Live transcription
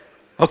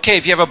Okay,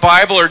 if you have a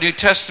Bible or New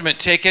Testament,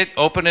 take it,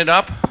 open it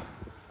up.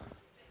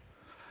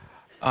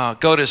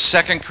 Go to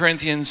 2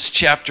 Corinthians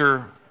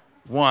chapter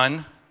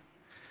 1.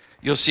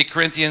 You'll see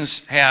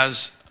Corinthians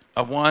has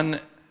a 1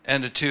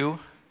 and a 2.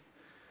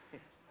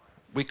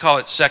 We call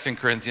it 2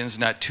 Corinthians,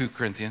 not 2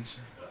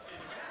 Corinthians.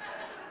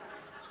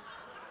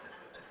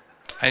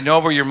 I know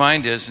where your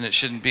mind is, and it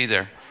shouldn't be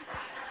there.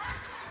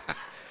 All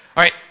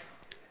right,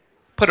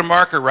 put a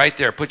marker right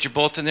there. Put your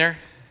bulletin there.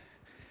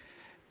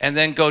 And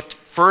then go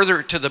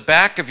further to the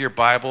back of your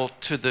Bible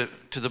to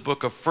the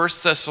book of 1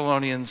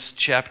 Thessalonians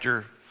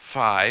chapter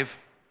 5.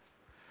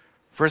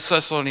 1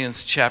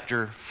 Thessalonians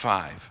chapter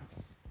 5.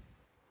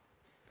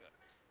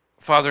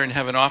 Father in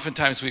heaven,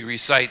 oftentimes we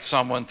recite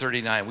Psalm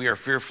 139. We are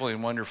fearfully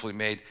and wonderfully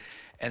made.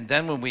 And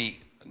then when we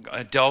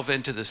delve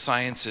into the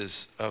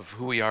sciences of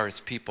who we are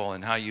as people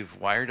and how you've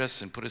wired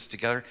us and put us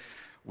together,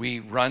 we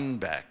run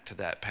back to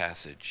that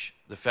passage.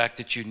 The fact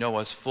that you know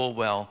us full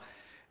well,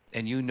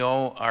 and you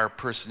know our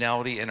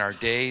personality and our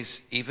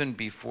days even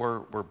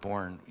before we're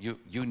born.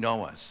 You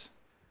know us.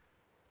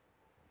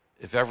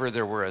 If ever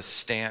there were a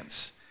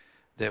stance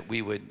that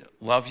we would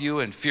love you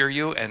and fear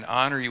you and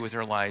honor you with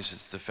our lives,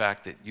 it's the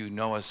fact that you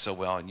know us so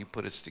well and you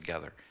put us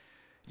together.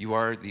 You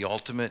are the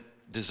ultimate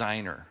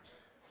designer.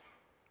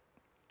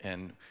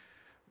 And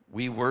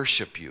we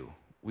worship you.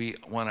 We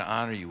want to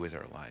honor you with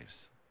our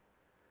lives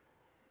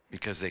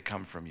because they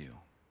come from you.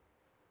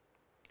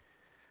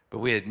 But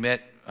we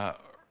admit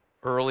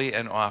early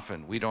and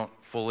often we don't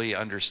fully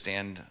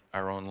understand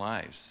our own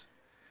lives.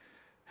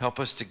 Help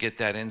us to get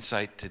that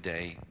insight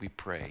today, we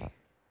pray.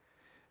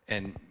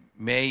 And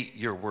may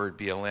your word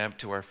be a lamp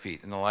to our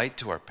feet and a light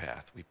to our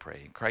path, we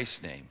pray. In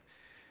Christ's name.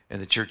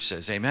 And the church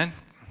says, amen?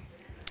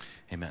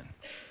 Amen.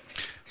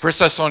 1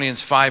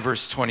 Thessalonians 5,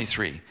 verse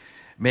 23.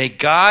 May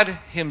God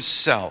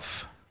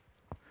himself,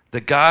 the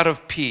God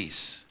of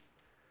peace,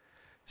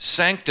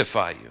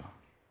 sanctify you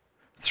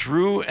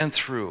through and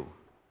through.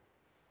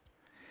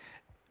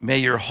 May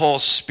your whole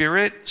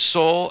spirit,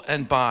 soul,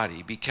 and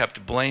body be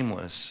kept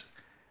blameless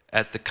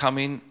at the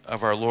coming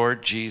of our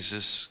Lord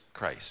Jesus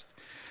Christ.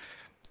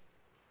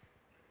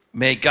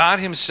 May God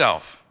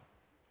himself,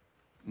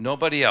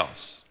 nobody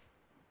else,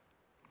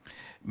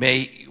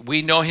 may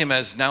we know him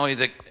as not only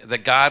the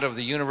God of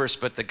the universe,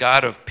 but the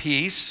God of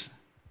peace,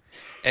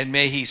 and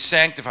may he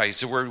sanctify you.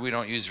 It's a word we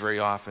don't use very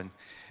often.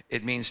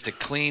 It means to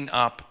clean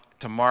up,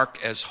 to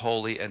mark as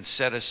holy, and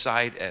set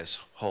aside as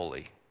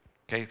holy.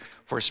 Okay,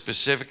 for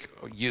specific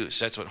use.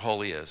 That's what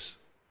holy is.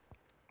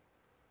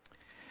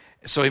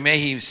 So may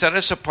he set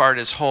us apart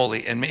as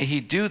holy, and may he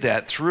do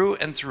that through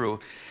and through.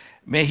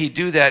 May he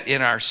do that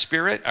in our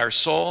spirit, our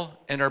soul,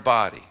 and our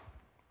body.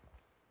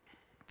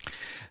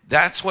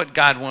 That's what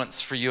God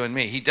wants for you and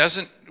me. He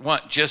doesn't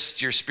want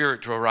just your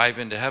spirit to arrive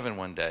into heaven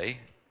one day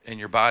and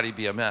your body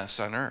be a mess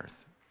on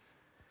earth.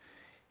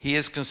 He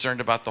is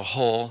concerned about the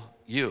whole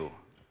you.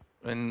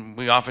 And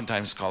we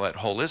oftentimes call that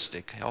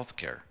holistic health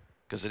care,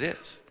 because it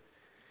is.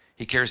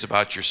 He cares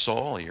about your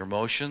soul, your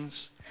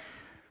emotions.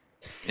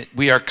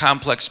 We are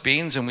complex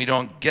beings, and we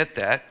don't get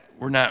that.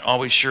 We're not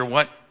always sure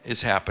what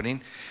is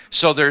happening.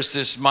 So there's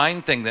this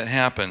mind thing that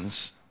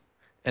happens,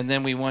 and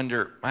then we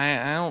wonder,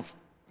 I don't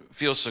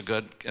feel so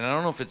good, and I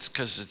don't know if it's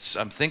because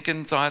I'm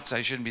thinking thoughts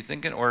I shouldn't be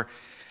thinking, or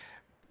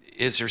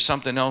is there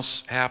something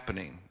else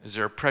happening? Is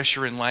there a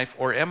pressure in life,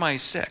 or am I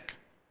sick?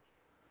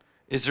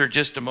 Is there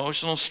just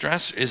emotional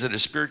stress? Is it a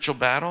spiritual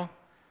battle?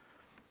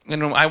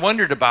 And I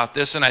wondered about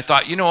this, and I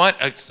thought, you know what?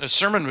 A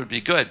sermon would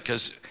be good,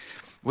 because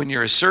when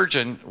you're a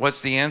surgeon, what's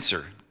the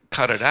answer?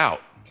 Cut it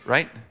out,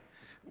 right?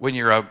 When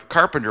you're a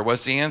carpenter,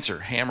 what's the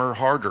answer? Hammer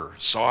harder,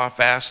 saw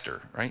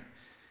faster, right?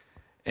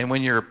 And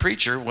when you're a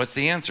preacher, what's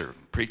the answer?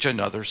 Preach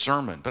another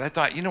sermon. But I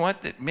thought, you know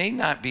what? It may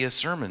not be a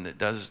sermon that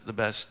does the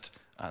best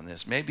on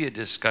this. Maybe a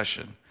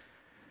discussion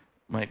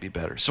might be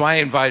better. So I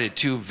invited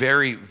two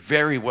very,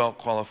 very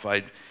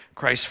well-qualified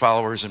Christ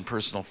followers in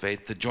personal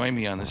faith to join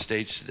me on the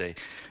stage today.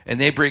 And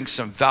they bring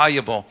some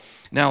valuable,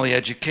 not only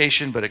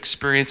education, but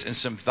experience and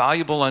some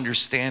valuable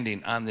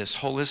understanding on this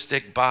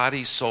holistic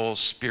body, soul,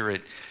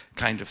 spirit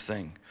kind of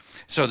thing.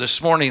 So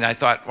this morning I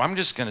thought, well, I'm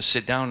just going to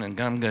sit down and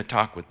I'm going to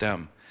talk with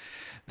them.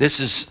 This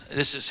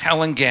is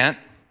Helen Gant.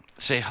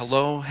 Say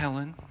hello,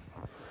 Helen.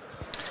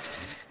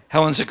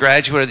 Helen's a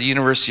graduate of the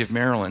University of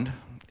Maryland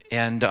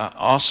and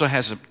also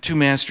has 2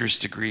 master's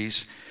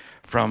degrees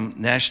from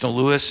National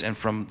Louis and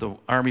from the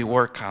Army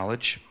War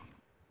College.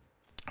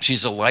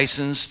 She's a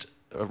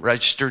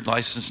registered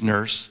licensed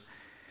nurse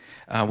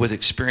with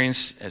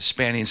experience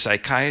spanning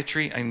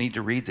psychiatry. I need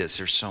to read this.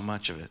 There's so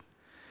much of it,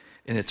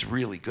 and it's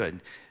really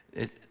good.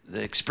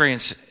 The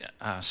experience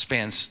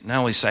spans not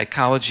only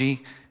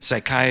psychology,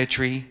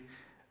 psychiatry,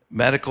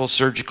 medical,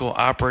 surgical,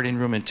 operating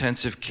room,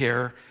 intensive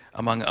care,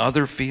 among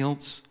other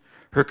fields.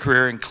 Her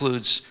career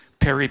includes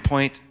Perry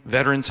Point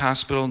Veterans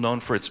Hospital, known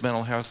for its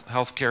mental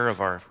health care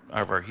of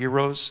our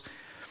heroes,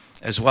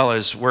 as well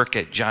as work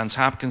at Johns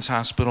Hopkins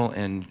Hospital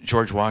and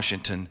George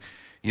Washington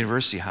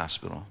University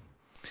Hospital.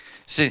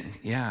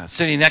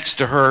 Sitting next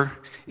to her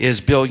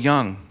is Bill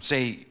Young.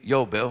 Say,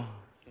 yo, Bill.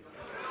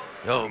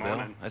 Yo,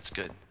 Bill. That's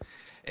good.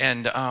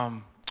 And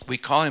we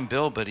call him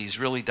Bill, but he's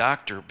really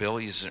Dr. Bill.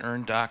 He's an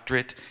earned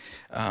doctorate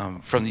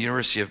from the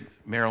University of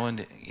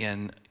Maryland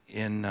in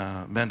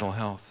mental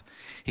health.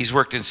 He's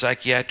worked in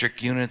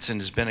psychiatric units and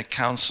has been a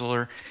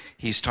counselor.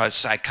 He's taught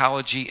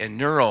psychology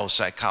and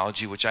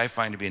neuropsychology, which I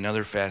find to be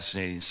another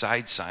fascinating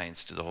side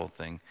science to the whole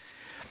thing.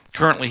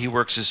 Currently, he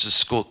works as a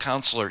school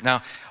counselor.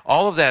 Now,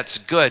 all of that's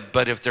good,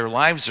 but if their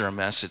lives are a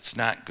mess, it's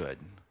not good.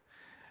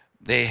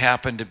 They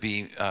happen to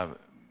be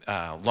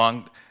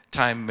long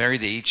time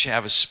married. They each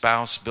have a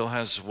spouse. Bill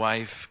has a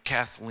wife,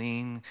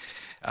 Kathleen.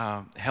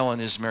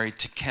 Helen is married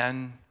to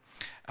Ken.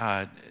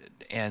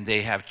 And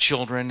they have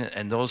children,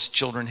 and those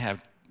children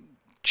have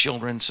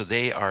children, so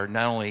they are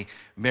not only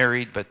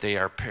married, but they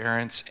are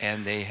parents,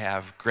 and they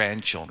have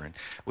grandchildren.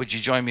 Would you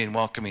join me in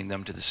welcoming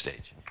them to the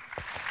stage?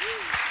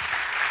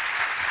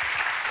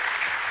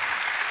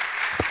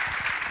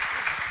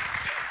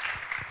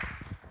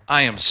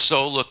 I am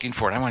so looking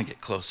forward. I want to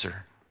get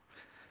closer.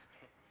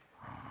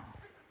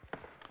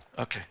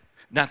 Okay,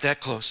 not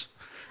that close.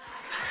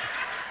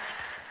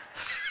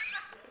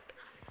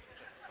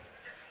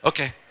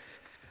 Okay,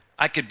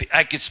 I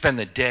could spend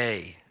the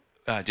day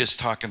just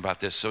talking about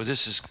this. So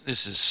this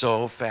is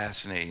so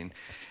fascinating.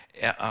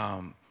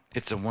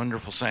 It's a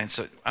wonderful science.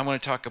 So I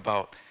want to talk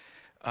about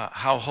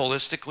how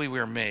holistically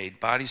we're made,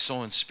 body,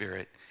 soul, and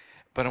spirit.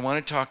 But I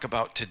want to talk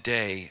about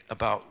today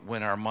about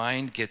when our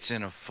mind gets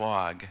in a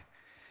fog,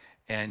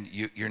 and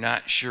you're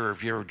not sure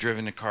if you've ever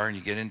driven a car and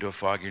you get into a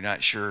fog. You're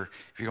not sure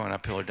if you're going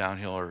uphill or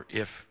downhill, or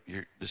if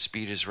the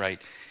speed is right.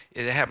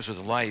 It happens with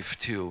life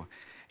too,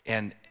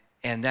 and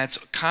that's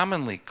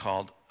commonly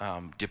called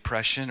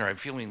depression, or I'm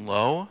feeling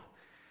low.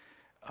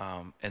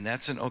 And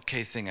that's an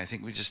okay thing. I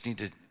think we just need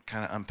to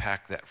kind of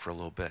unpack that for a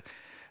little bit.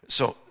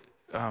 So,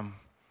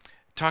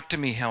 talk to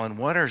me, Helen.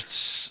 What are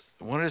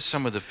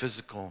some of the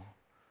physical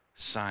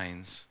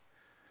signs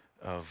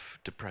of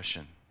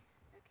depression?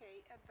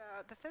 Okay,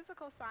 the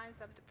physical signs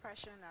of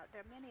depression,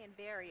 there are many and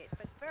varied.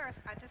 But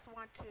first, I just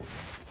want to.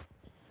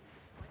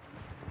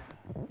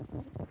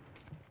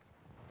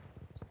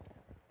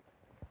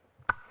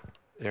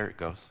 There it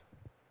goes.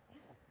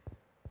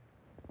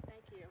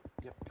 Thank you.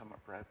 Yep, come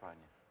up right upon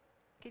you.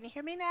 Can you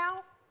hear me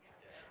now?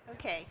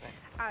 Okay.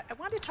 I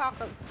want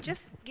to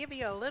just give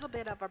you a little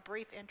bit of a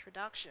brief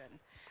introduction.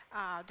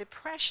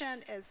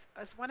 Depression is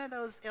one of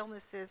those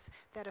illnesses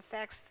that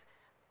affects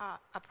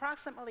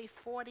approximately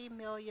 40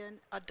 million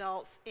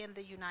adults in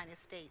the United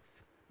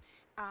States.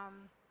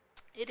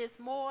 It is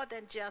more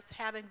than just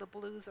having the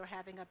blues or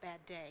having a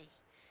bad day.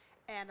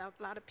 And a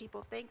lot of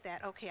people think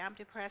that, okay, I'm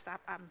depressed,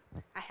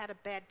 I had a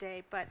bad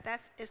day, but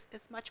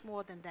it's much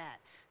more than that.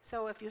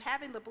 So if you're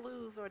having the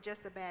blues or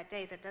just a bad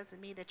day, that doesn't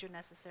mean that you're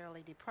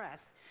necessarily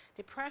depressed.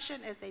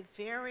 Depression is a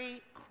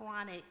very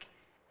chronic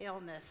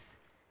illness,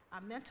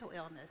 a mental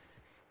illness,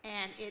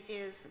 and it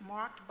is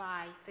marked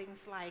by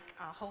things like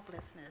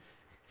hopelessness,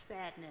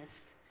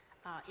 sadness,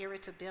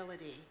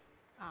 irritability,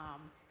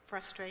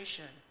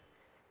 frustration,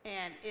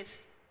 and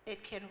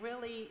it can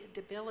really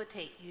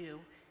debilitate you,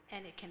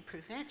 and it can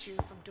prevent you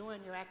from doing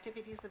your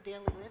activities of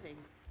daily living,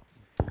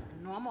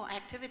 normal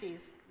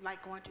activities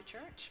like going to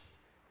church,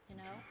 you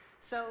know.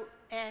 So,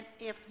 and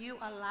if you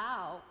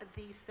allow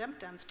these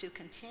symptoms to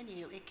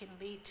continue, it can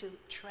lead to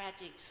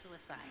tragic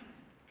suicide.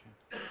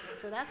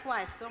 So that's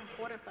why it's so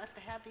important for us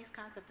to have these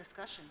kinds of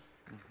discussions,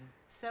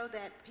 so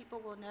that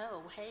people will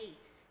know, hey,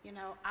 you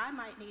know, I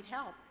might need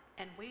help,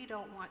 and we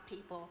don't want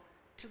people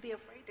to be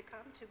afraid to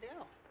come to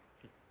Bill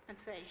and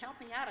say, help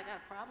me out, I got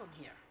a problem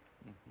here.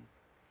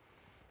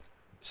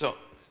 So,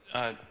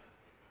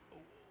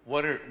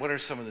 what are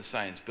some of the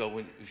signs,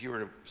 Bill? If you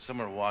were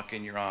someone to walk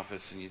in your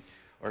office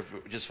or if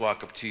it just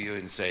walk up to you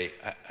and say,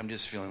 I'm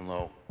just feeling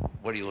low,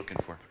 what are you looking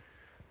for?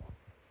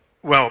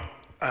 Well,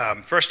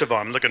 first of all,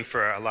 I'm looking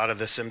for a lot of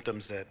the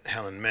symptoms that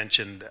Helen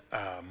mentioned,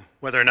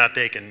 whether or not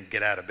they can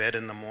get out of bed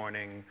in the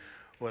morning,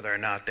 whether or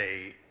not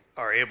they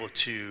are able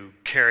to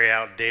carry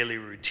out daily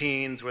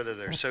routines, whether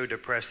they're so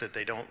depressed that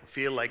they don't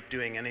feel like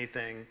doing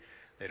anything,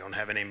 they don't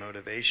have any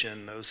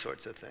motivation, those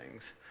sorts of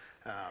things.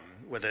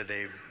 Whether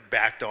they've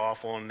backed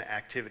off on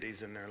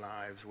activities in their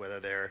lives, whether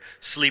they're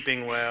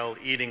sleeping well,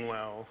 eating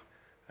well.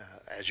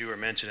 As you were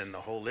mentioning, the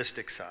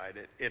holistic side,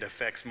 it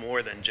affects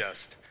more than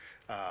just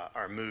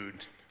our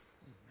mood,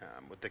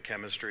 with the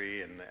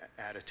chemistry and the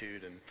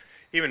attitude, and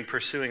even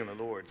pursuing the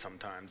Lord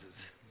sometimes is,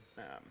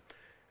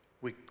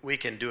 we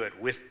can do it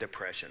with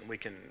depression. We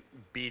can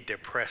be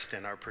depressed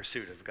in our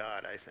pursuit of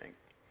God, I think.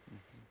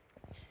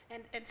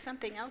 And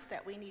something else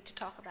that we need to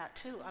talk about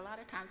too, a lot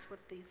of times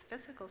with these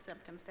physical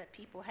symptoms that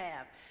people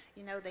have,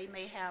 you know, they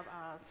may have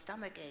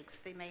stomach aches,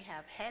 they may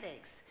have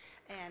headaches,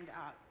 and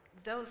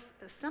those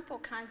simple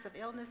kinds of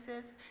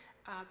illnesses,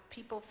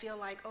 people feel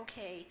like,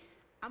 okay,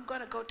 I'm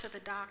going to go to the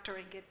doctor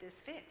and get this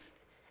fixed.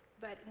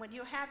 But when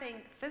you're having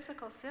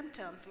physical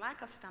symptoms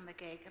like a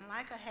stomach ache and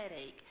like a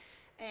headache,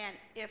 and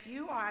if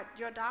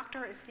your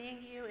doctor is seeing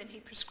you and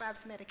he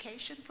prescribes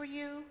medication for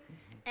you,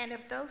 and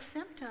if those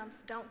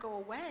symptoms don't go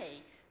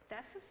away,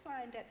 that's a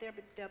sign that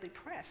they're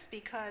depressed,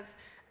 because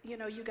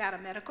you got a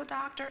medical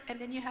doctor, and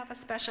then you have a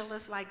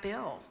specialist like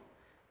Bill.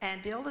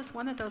 And Bill is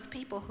one of those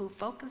people who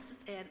focuses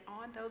in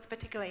on those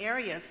particular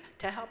areas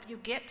to help you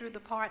get through the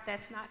part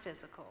that's not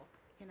physical.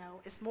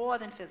 It's more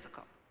than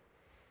physical.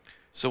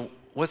 So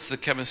what's the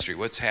chemistry?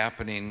 What's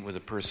happening with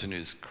a person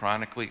who's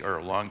chronically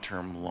or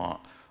long-term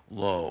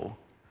low?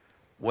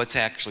 What's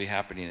actually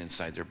happening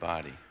inside their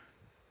body?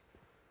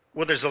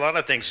 Well, there's a lot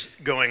of things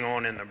going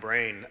on in the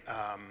brain.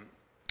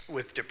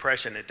 With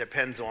depression, it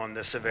depends on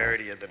the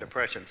severity of the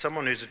depression.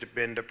 Someone who's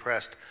been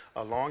depressed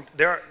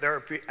there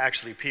are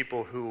actually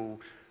people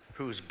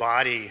whose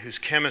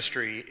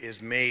chemistry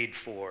is made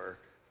for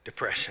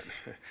depression,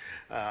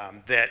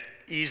 that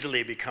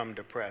easily become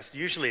depressed.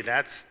 Usually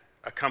that's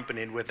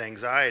accompanied with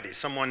anxiety.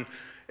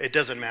 It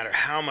doesn't matter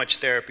how much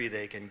therapy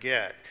they can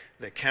get,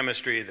 the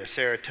chemistry, the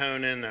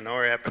serotonin, the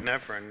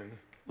norepinephrine.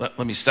 Let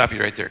me stop you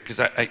right there,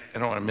 because I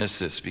don't want to miss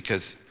this,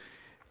 because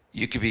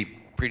you could be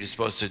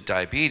predisposed to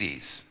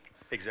diabetes.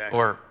 Exactly.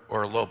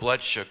 Or low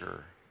blood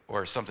sugar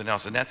or something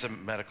else, and that's a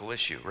medical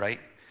issue, right?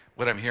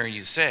 What I'm hearing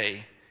you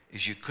say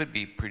is you could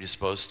be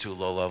predisposed to a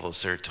low level of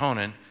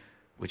serotonin,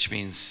 which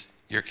means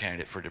you're a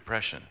candidate for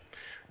depression.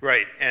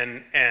 Right,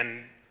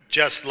 and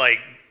just like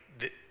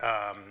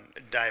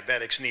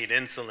diabetics need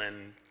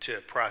insulin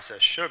to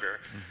process sugar,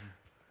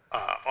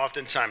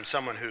 oftentimes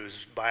someone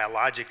who's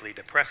biologically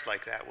depressed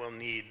like that will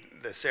need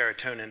the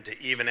serotonin to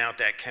even out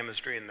that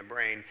chemistry in the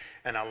brain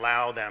and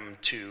allow them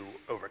to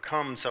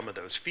overcome some of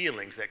those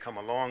feelings that come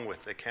along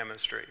with the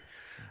chemistry.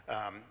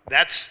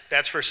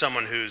 That's for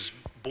someone who's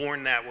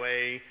born that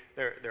way.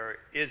 There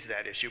is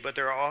that issue, but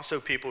there are also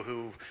people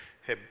who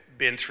have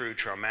been through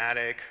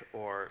traumatic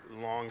or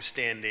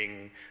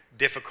long-standing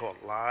difficult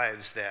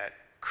lives that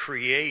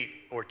create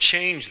or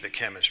change the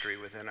chemistry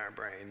within our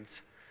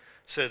brains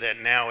so that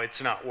now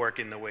it's not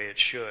working the way it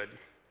should.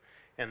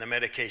 And the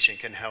medication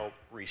can help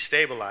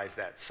restabilize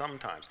that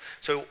sometimes.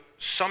 So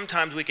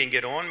sometimes we can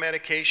get on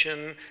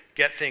medication,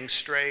 get things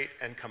straight,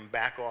 and come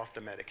back off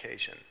the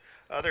medication.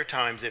 Other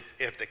times,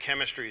 if the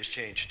chemistry has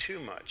changed too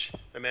much,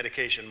 the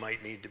medication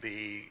might need to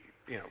be,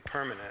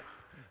 permanent.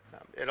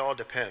 It all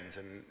depends.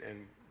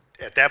 And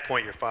at that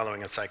point, you're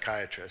following a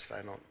psychiatrist.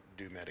 I don't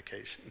do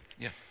medications.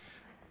 Yeah.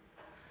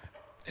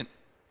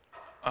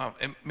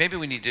 And maybe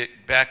we need to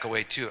back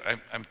away too.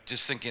 I'm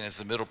just thinking as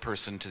the middle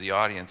person to the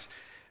audience,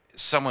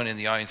 someone in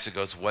the audience that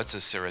goes, "What's a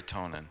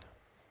serotonin?"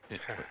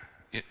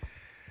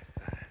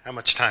 How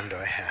much time do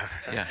I have?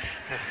 Yeah.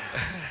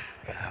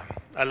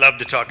 I love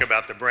to talk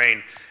about the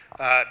brain.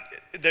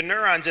 The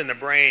neurons in the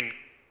brain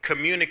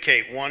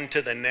communicate one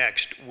to the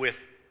next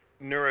with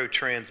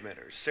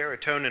neurotransmitters.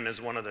 Serotonin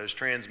is one of those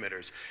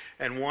transmitters,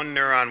 and one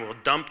neuron will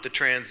dump the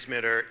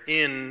transmitter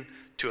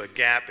into a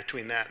gap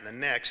between that and the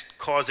next,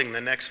 causing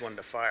the next one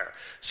to fire.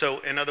 So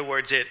in other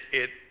words, it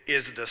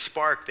is the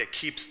spark that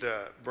keeps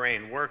the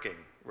brain working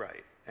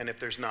right. And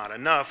if there's not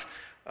enough,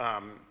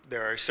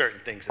 there are certain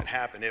things that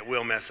happen. It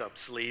will mess up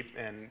sleep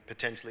and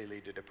potentially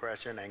lead to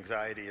depression.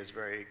 Anxiety is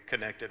very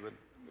connected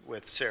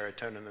with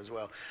serotonin as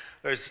well.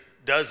 There's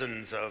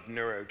dozens of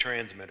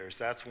neurotransmitters.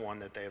 That's one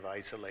that they've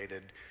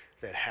isolated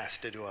that has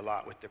to do a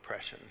lot with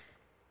depression.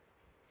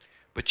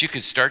 But you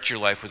could start your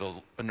life with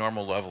a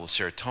normal level of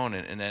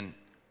serotonin and then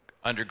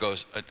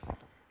undergoes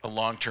a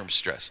long-term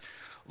stress.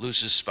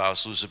 Lose a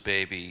spouse, lose a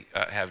baby,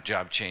 have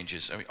job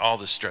changes. I mean, all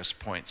the stress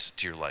points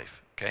to your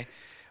life, okay?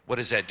 What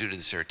does that do to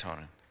the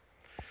serotonin?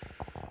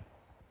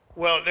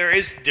 Well, there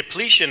is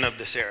depletion of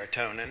the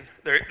serotonin.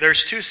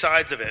 There's two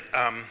sides of it.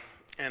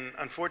 And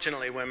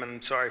unfortunately, women,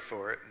 I'm sorry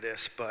for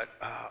this, but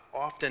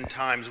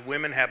oftentimes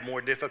women have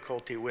more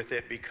difficulty with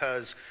it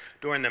because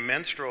during the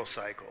menstrual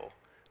cycle,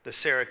 the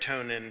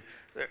serotonin,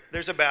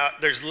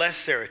 there's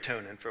less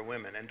serotonin for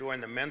women, and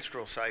during the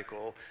menstrual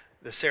cycle,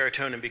 the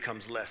serotonin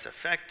becomes less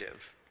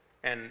effective.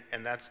 And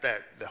that's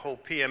that. The whole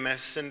PMS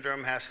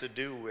syndrome has to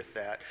do with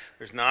that.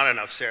 There's not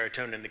enough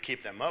serotonin to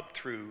keep them up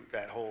through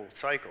that whole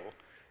cycle,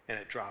 and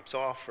it drops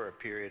off for a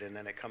period, and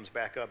then it comes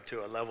back up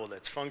to a level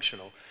that's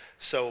functional.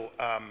 So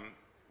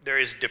there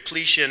is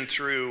depletion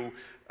through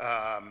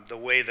the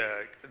way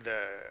the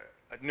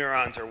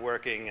neurons are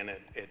working, and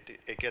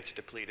it gets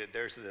depleted.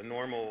 There's the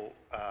normal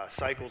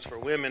cycles for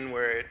women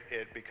where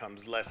it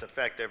becomes less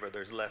effective or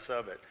there's less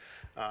of it.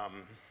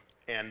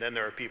 And then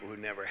there are people who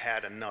never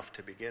had enough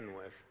to begin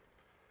with.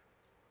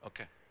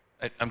 Okay.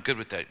 I'm good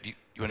with that. You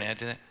want to add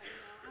to that?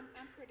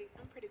 I'm pretty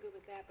good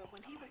with that. But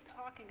when he was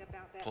talking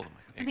about that, Pull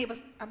the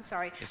mic. I'm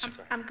sorry. Yes, sir.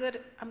 I'm good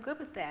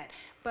with that.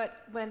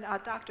 But when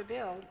Dr.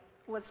 Bill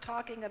was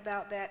talking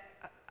about that,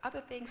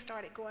 other things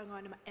started going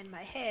on in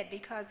my head,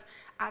 because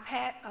I've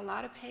had a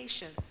lot of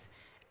patients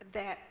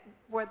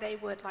where they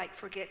would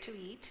forget to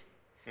eat,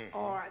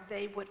 or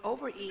they would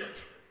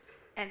overeat,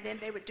 and then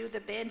they would do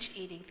the binge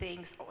eating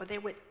things, or they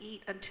would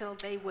eat until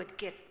they would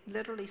get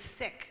literally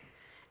sick.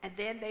 And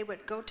then they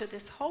would go to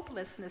this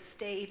hopelessness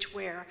stage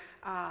where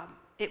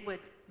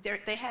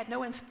they had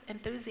no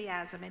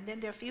enthusiasm, and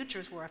then their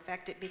futures were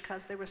affected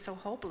because they were so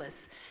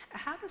hopeless.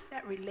 How does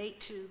that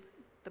relate to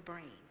the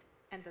brain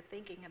and the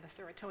thinking and the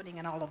serotonin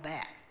and all of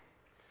that?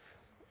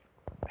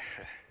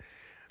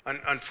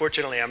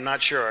 Unfortunately, I'm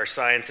not sure our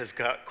science has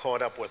got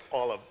caught up with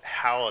all of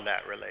how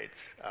that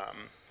relates.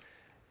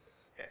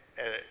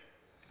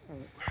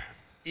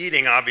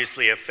 Eating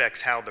obviously affects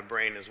how the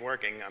brain is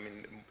working. I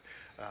mean,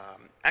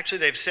 actually,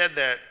 they've said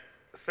that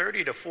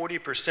 30 to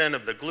 40%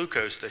 of the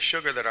glucose, the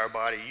sugar that our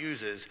body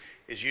uses,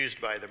 is used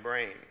by the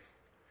brain.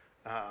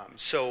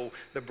 So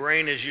the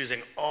brain is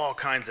using all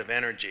kinds of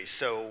energy.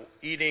 So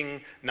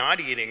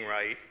not eating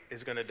right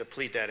is going to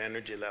deplete that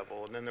energy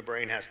level, and then the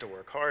brain has to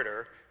work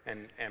harder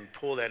and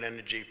pull that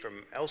energy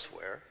from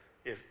elsewhere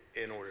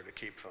in order to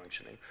keep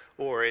functioning,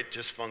 or it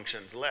just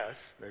functions less.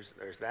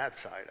 There's that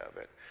side of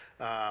it.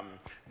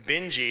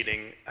 Binge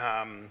eating,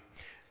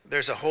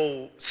 there's a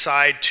whole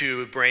side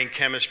to brain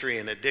chemistry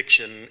and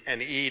addiction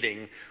and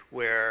eating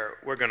where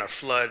we're going to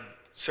flood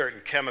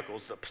certain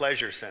chemicals, the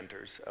pleasure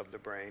centers of the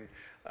brain,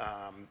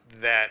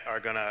 that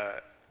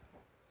are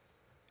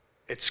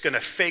it's going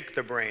to fake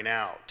the brain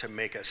out to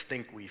make us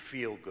think we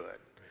feel good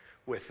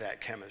with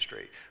that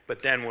chemistry.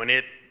 But then when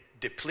it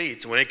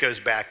depletes, when it goes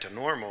back to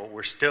normal,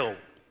 we're still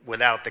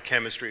without the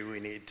chemistry we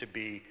need to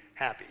be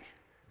happy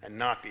and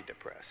not be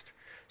depressed.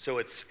 So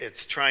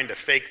it's trying to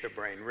fake the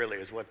brain, really,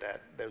 is what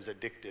those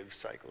addictive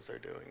cycles are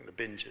doing, the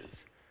binges.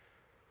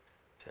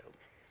 So.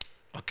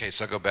 Okay,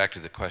 so I'll go back to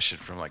the question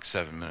from like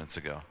 7 minutes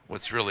ago.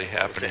 What's really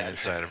happening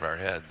inside of our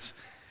heads?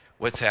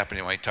 What's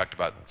happening when I talked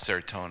about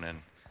serotonin?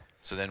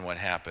 So then what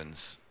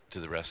happens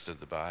to the rest of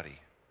the body?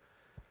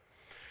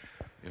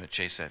 You want to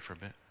chase that for a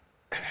bit?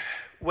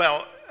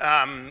 Well,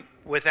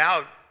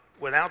 without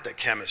the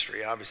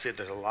chemistry, obviously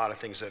there's a lot of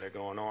things that are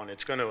going on.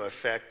 It's going to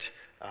affect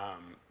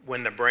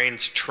when the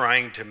brain's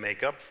trying to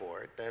make up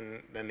for it,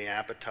 then the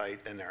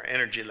appetite, then our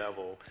energy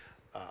level,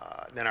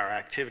 then our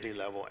activity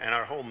level, and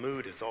our whole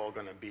mood is all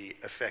going to be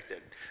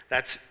affected.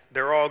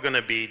 They're all going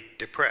to be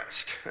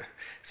depressed.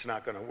 It's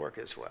not going to work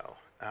as well.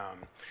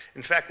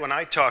 In fact, when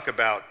I talk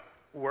about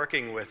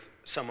working with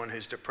someone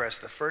who's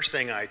depressed, the first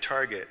thing I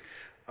target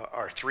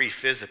are 3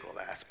 physical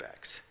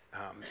aspects.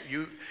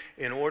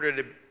 In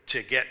order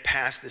to get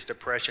past this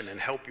depression and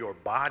help your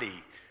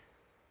body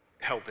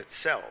help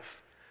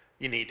itself,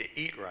 you need to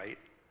eat right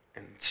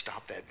and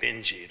stop that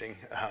binge eating.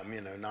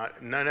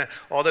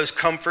 All those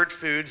comfort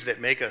foods that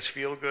make us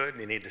feel good,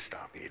 you need to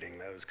stop eating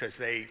those because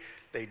they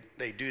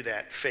do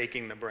that,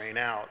 faking the brain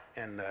out,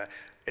 and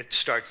it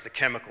starts the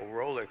chemical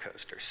roller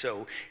coaster.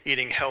 So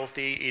eating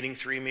healthy, eating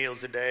 3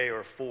 meals a day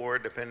or 4,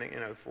 depending,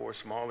 4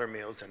 smaller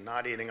meals, and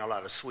not eating a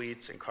lot of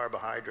sweets and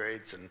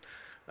carbohydrates and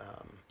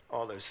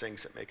all those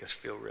things that make us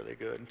feel really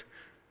good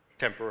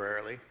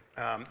temporarily.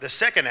 The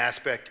second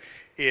aspect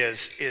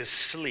is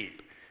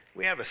sleep.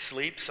 We have a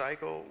sleep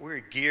cycle. We're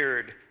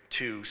geared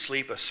to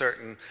sleep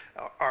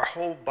our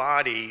whole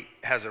body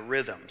has a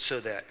rhythm so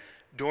that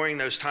during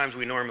those times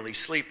we normally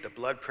sleep, the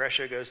blood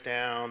pressure goes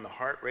down, the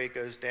heart rate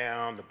goes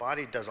down, the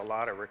body does a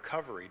lot of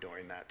recovery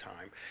during that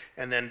time.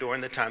 And then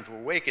during the times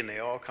we're waking, they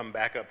all come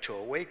back up to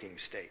a waking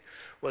state.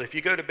 Well, if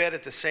you go to bed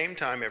at the same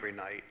time every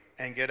night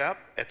and get up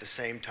at the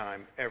same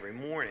time every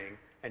morning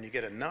and you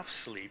get enough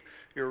sleep,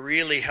 you're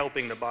really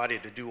helping the body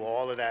to do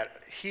all of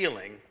that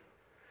healing.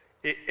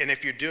 And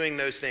if you're doing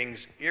those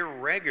things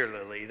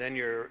irregularly, then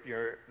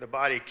the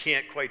body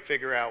can't quite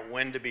figure out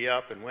when to be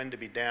up and when to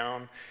be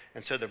down,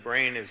 and so the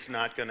brain is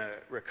not going to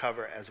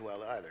recover as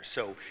well either.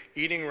 So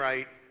eating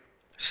right,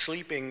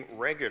 sleeping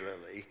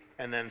regularly,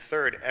 and then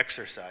third,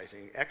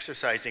 exercising.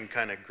 Exercising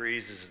kind of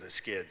greases the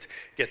skids,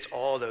 gets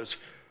all those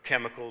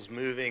chemicals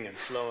moving and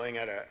flowing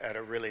at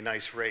a really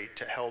nice rate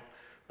to help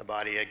the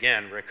body,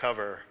 again,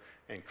 recover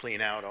and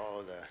clean out all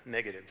of the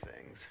negative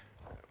things.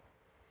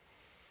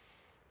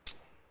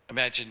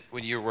 Imagine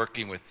when you're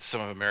working with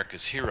some of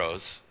America's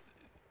heroes,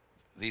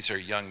 these are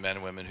young men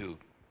and women who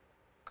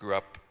grew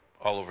up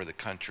all over the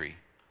country,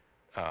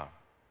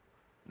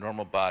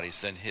 normal bodies,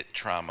 then hit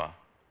trauma,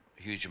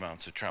 huge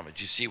amounts of trauma.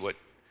 Did you see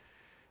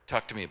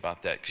talk to me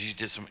about that, because you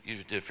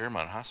did a fair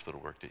amount of hospital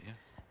work, didn't you?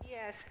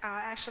 Yes,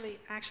 actually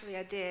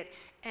I did.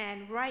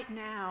 And right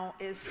now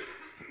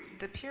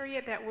the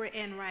period that we're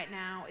in right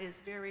now is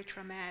very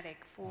traumatic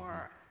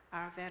for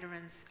our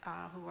veterans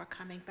who are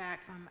coming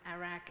back from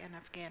Iraq and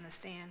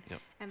Afghanistan. Yep.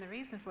 And the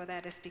reason for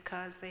that is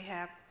because they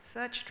have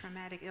such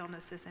traumatic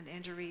illnesses and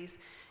injuries,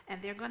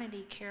 and they're going to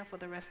need care for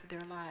the rest of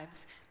their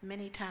lives.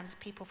 Many times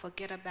people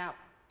forget about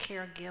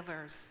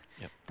caregivers.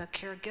 Yep. The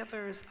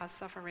caregivers are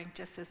suffering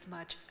just as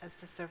much as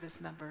the service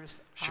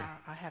members Sure.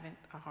 are having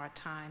a hard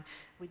time.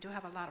 We do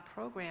have a lot of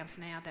programs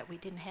now that we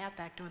didn't have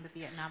back during the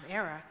Vietnam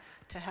era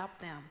to help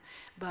them,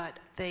 but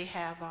they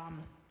have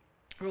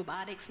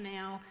robotics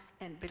now.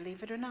 And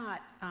believe it or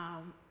not,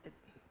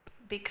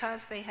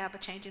 because they have a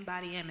change in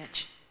body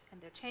image, and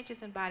their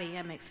changes in body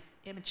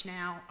image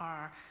now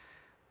are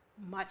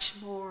much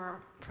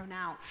more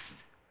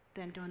pronounced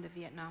than during the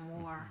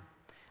Vietnam War.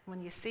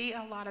 When you see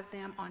a lot of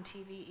them on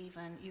TV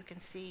even, you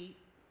can see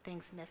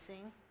things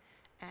missing,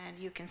 and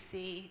you can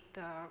see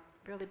the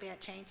really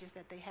bad changes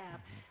that they have.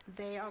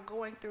 They are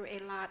going through a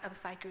lot of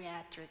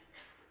psychiatric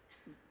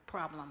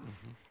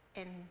problems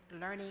and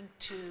learning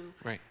to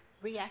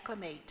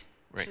reacclimate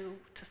Right.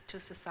 to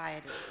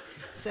society.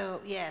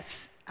 So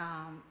yes,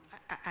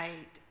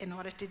 In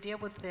order to deal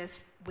with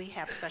this, we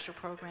have special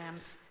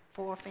programs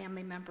for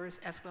family members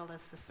as well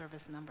as the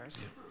service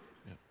members.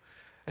 Yeah.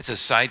 It's a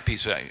side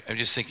piece, but I'm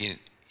just thinking,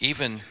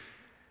 even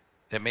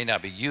that may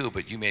not be you,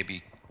 but you may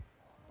be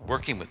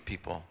working with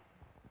people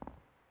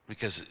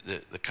because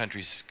the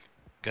country's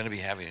going to be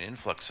having an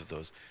influx of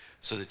those.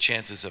 So the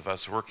chances of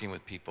us working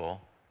with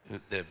people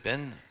that have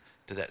been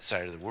to that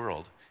side of the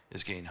world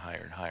is getting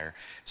higher and higher.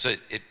 So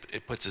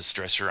it puts a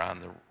stressor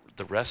on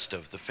the rest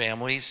of the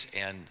families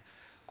and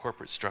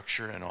corporate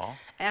structure and all.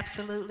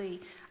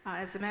 Absolutely.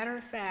 As a matter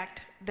of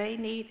fact, they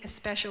need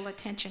special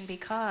attention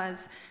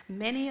because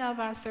many of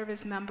our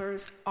service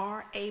members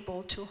are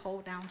able to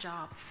hold down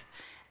jobs.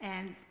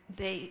 And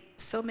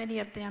so many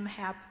of them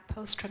have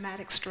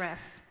post-traumatic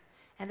stress.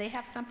 And they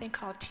have something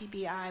called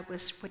TBI,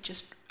 which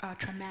is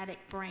traumatic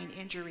brain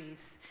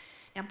injuries.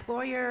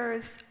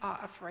 Employers are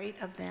afraid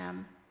of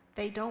them.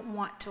 They don't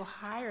want to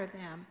hire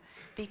them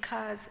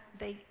because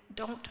they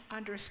don't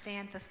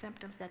understand the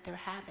symptoms that they're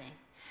having.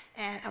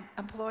 And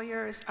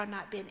employers are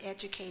not being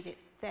educated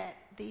that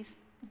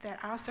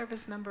our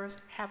service members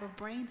have a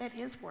brain that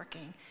is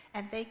working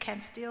and they can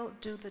still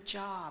do the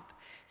job.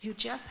 You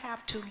just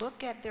have to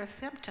look at their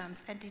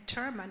symptoms and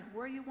determine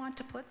where you want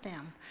to put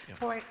them. Yeah.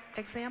 For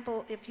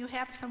example, if you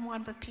have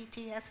someone with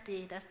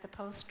PTSD, that's the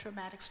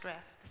post-traumatic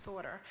stress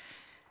disorder,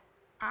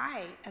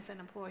 I, as an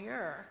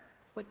employer,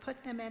 would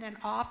put them in an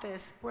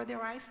office where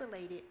they're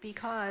isolated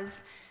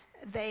because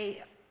you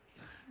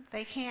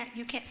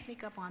can't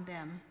sneak up on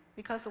them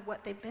because of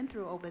what they've been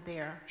through over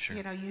there. Sure.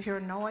 You know, you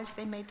hear noise,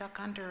 they may duck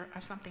under or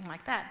something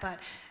like that. But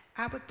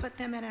I would put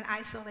them in an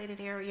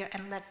isolated area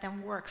and let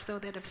them work so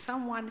that if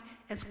someone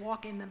is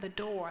walking in the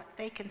door,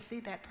 they can see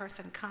that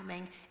person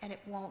coming and it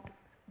won't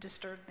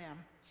disturb them.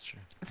 Sure.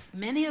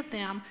 Many of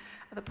them,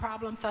 the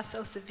problems are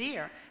so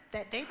severe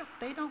that they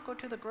don't go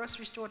to the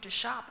grocery store to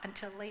shop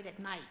until late at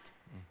night.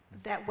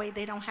 Mm-hmm. That way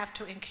they don't have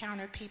to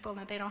encounter people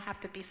and they don't have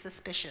to be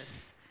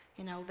suspicious.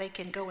 You know, they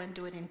can go and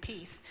do it in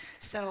peace.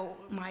 So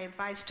my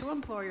advice to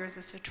employers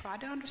is to try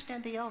to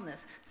understand the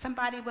illness.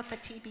 Somebody with a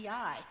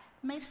TBI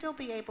may still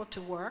be able to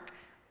work,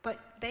 but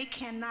they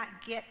cannot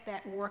get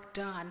that work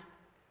done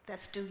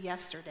that's due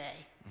yesterday.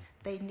 Mm-hmm.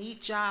 They need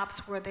jobs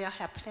where they'll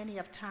have plenty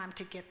of time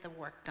to get the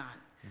work done.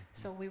 Mm-hmm.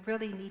 So we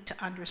really need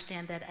to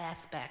understand that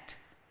aspect.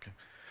 Okay.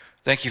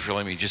 Thank you for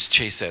letting me just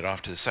chase that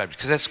off to the side,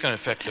 because that's going to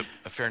affect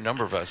a fair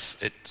number of us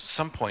at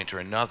some point or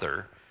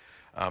another,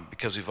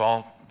 because we've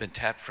all been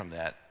tapped from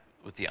that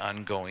with the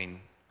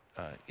ongoing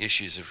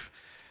issues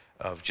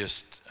of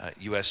just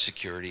U.S.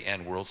 security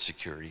and world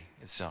security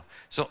itself.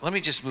 So let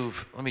me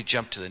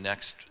jump to the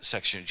next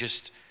section,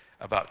 just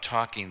about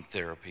talking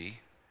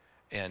therapy,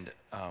 and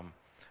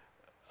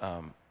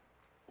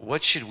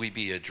what should we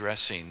be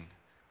addressing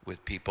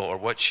with people, or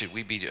what should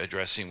we be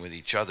addressing with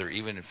each other,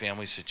 even in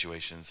family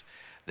situations,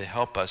 that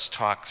help us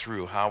talk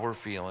through how we're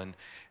feeling.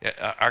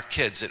 Our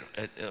kids,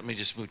 let me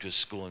just move to a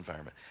school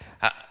environment.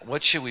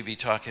 What should we be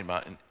talking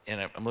about?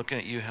 And I'm looking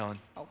at you, Helen,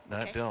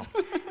 not Bill.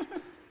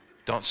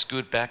 Don't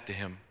scoot back to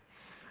him.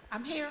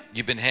 I'm here.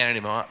 You've been handing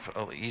him off.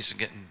 Oh, he's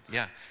getting,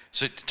 yeah.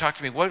 So talk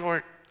to me.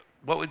 What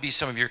would be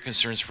some of your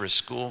concerns for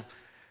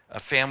a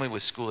family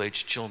with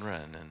school-aged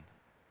children, and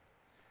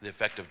the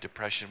effect of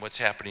depression? What's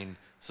happening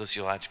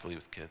sociologically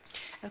with kids?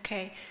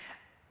 Okay.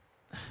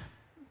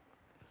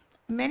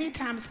 Many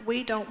times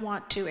we don't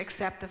want to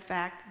accept the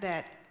fact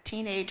that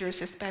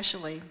teenagers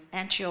especially,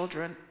 and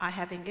children, are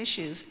having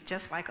issues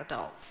just like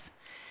adults.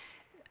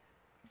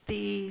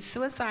 The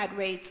suicide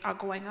rates are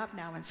going up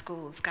now in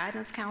schools.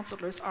 Guidance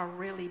counselors are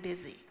really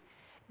busy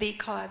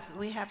because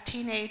we have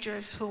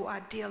teenagers who are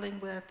dealing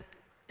with,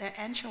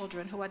 and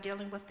children who are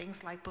dealing with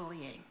things like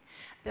bullying.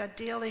 They're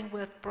dealing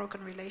with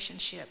broken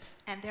relationships,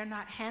 and they're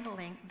not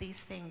handling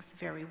these things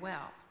very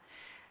well.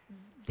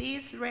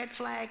 These red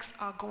flags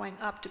are going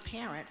up to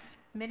parents.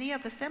 Many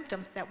of the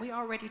symptoms that we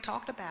already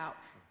talked about,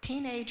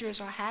 teenagers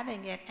are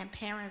having it and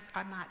parents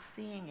are not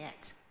seeing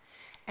it.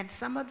 And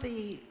some of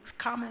the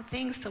common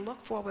things to look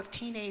for with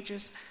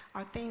teenagers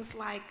are things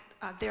like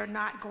they're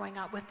not going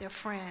out with their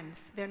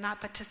friends, they're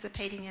not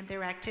participating in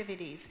their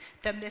activities,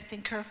 they're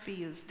missing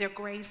curfews, their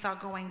grades are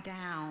going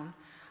down,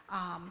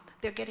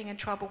 they're getting in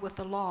trouble with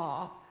the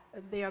law,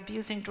 they're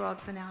abusing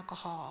drugs and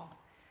alcohol.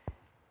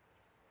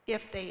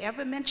 If they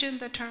ever mention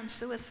the term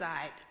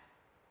suicide,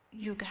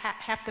 you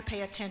have to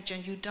pay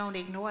attention. You don't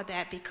ignore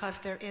that, because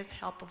there is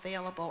help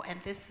available, and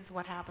this is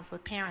what happens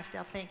with parents.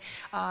 They'll think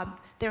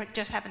they're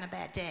just having a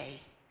bad day.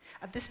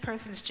 This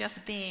person is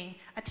just being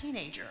a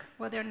teenager.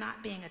 Well, they're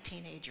not being a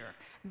teenager.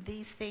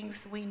 These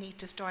things we need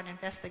to start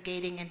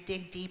investigating and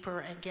dig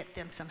deeper and get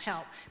them some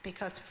help,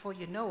 because before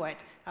you know it,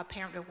 a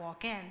parent will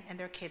walk in and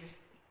their kid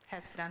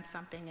has done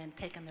something and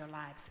taken their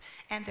lives,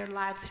 and their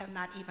lives have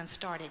not even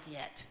started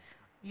yet.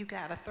 You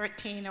got a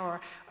 13 or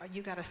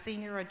you got a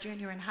senior or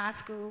junior in high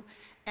school,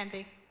 and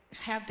they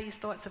have these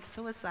thoughts of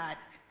suicide.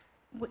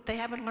 They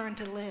haven't learned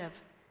to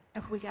live,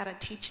 and we got to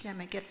teach them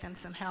and get them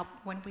some help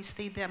when we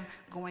see them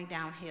going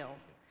downhill.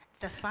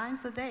 The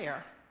signs are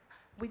there.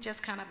 We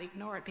just kind of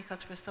ignore it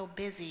because we're so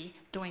busy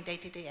doing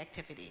day-to-day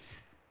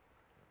activities.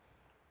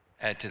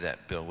 add to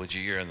that, Bill? Would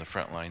you? You're on the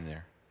front line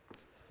there.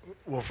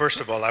 Well,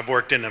 first of all, I've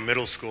worked in a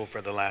middle school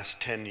for the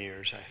last 10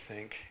 years, I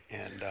think.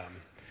 And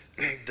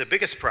the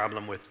biggest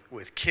problem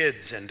with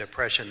kids and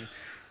depression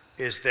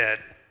is that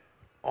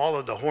all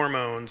of the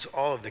hormones,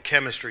 all of the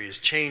chemistry is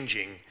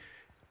changing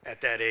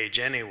at that age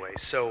anyway.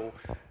 So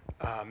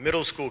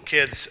middle school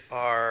kids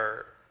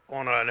are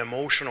on an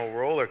emotional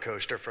roller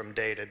coaster from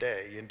day to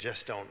day. You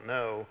just don't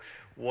know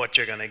what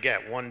you're going to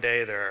get. One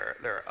day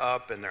they're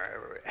up and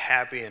they're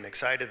happy and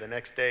excited. The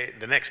next day,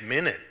 the next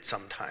minute,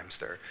 sometimes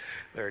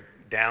they're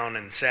down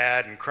and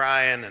sad and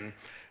crying,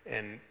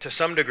 and to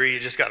some degree you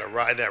just got to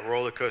ride that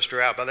roller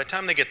coaster out. By the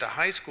time they get to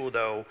high school,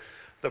 though,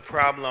 the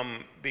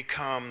problem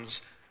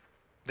becomes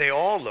they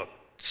all look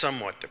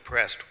somewhat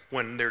depressed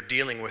when they're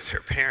dealing with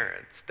their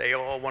parents. They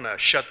all want to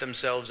shut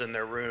themselves in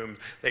their room.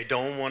 They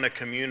don't want to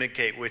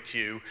communicate with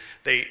you.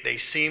 They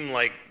seem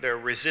like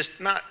they're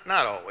not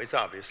always,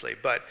 obviously,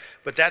 but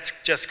that's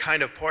just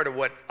kind of part of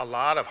what a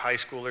lot of high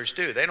schoolers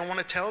do. They don't want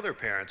to tell their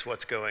parents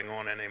what's going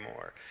on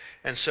anymore.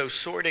 And so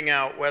sorting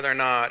out whether or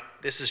not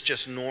this is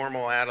just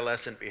normal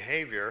adolescent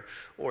behavior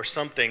or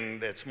something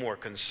that's more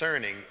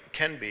concerning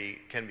can be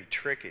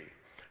tricky.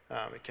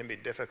 It can be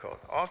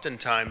difficult.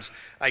 Oftentimes,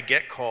 I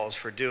get calls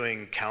for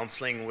doing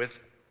counseling with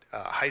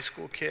high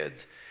school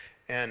kids,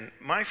 and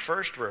my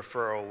first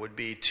referral would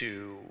be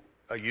to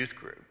a youth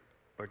group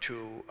or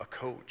to a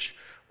coach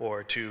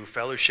or to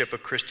Fellowship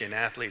of Christian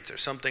Athletes or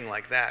something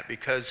like that,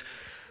 because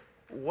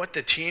what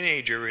the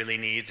teenager really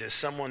needs is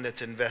someone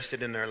that's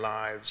invested in their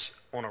lives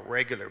on a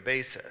regular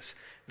basis,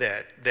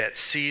 that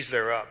sees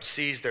their ups,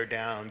 sees their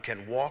down,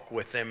 can walk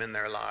with them in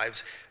their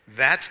lives.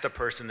 That's the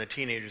person the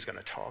teenager is going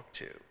to talk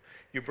to.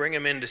 You bring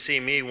them in to see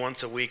me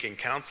once a week in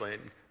counseling,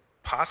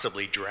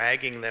 possibly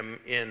dragging them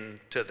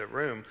into the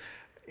room.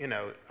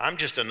 I'm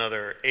just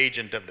another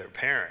agent of their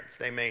parents.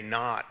 They may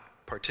not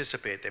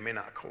participate. They may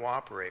not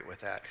cooperate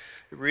with that.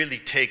 It really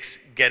takes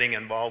getting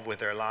involved with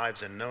their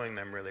lives and knowing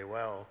them really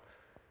well.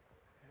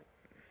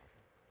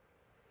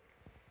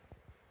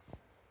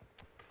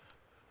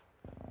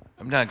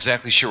 I'm not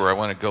exactly sure where I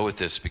want to go with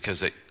this,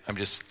 because I'm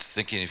just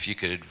thinking if you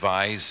could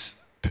advise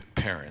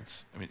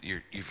parents. I mean,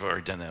 you've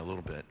already done that a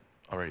little bit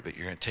already, but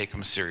you're going to take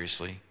them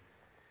seriously.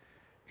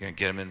 You're going to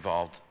get them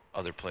involved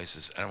other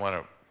places. And I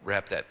want to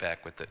wrap that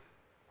back with the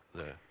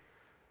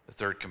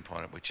third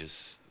component, which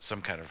is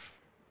some kind of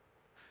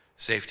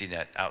safety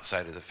net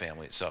outside of the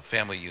family itself,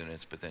 family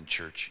units, but then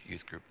church,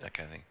 youth group, that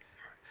kind of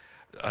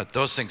thing.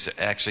 Those things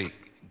actually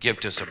give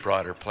us a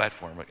broader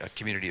platform, a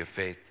community of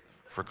faith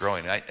for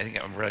growing. I think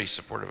I'm really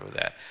supportive of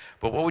that.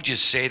 But what would you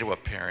say to a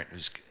parent who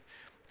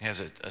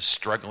has a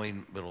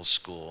struggling middle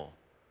school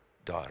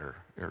daughter,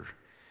 or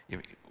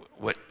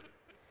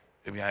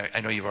I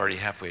know you've already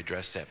halfway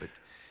addressed that, but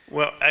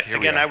well,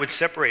 I would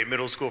separate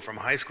middle school from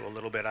high school a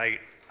little bit.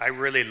 I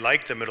really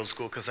like the middle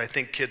school because I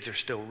think kids are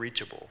still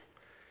reachable.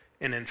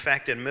 And in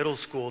fact, in middle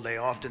school, they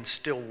often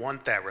still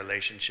want that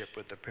relationship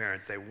with the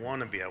parents. They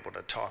want to be able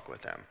to talk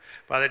with them.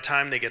 By the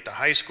time they get to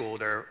high school,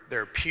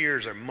 their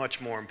peers are much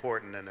more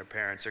important than their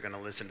parents. They're going to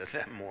listen to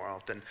them more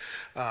often.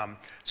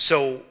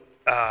 So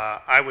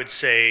I would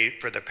say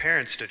for the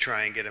parents to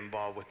try and get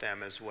involved with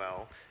them as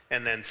well.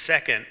 And then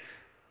second,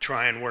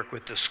 try and work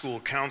with the school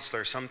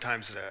counselor.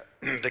 Sometimes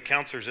the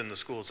counselors in the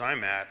schools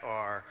I'm at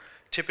are,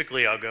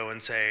 typically I'll go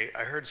and say,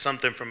 I heard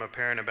something from a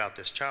parent about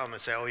this child, and I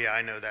say, oh yeah,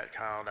 I know that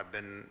child,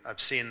 I've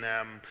seen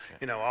them,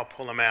 I'll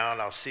pull them out,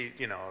 I'll see,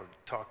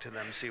 talk to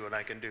them, see what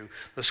I can do.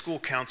 The school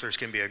counselors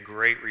can be a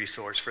great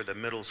resource for the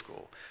middle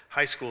school.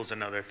 High school is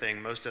another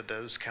thing. Most of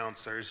those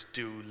counselors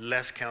do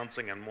less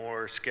counseling and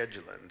more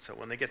scheduling. So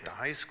when they get to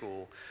high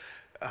school,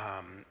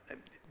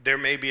 there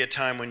may be a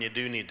time when you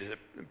do need to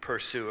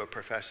pursue a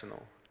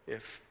professional.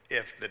 If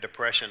the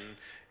depression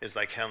is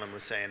like Helen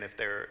was saying, if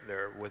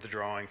they're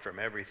withdrawing from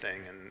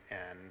everything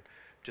and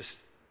just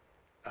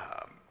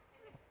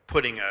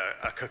putting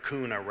a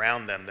cocoon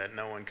around them that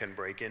no one can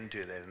break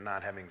into, they're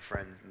not having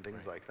friends and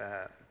things like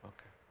that.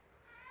 Okay.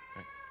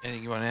 Right.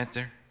 Anything you want to add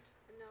there?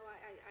 No,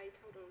 I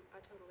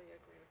totally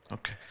agree.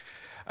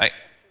 Okay.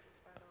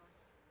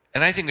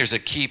 And I think there's a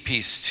key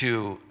piece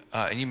too,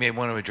 and you may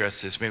want to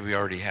address this, maybe we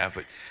already have,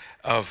 but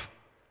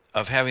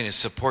of having a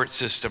support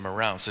system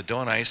around. So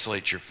don't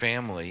isolate your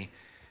family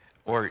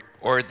or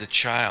the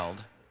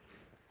child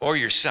or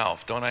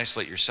yourself. Don't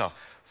isolate yourself.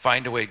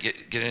 Find a way to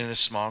get in a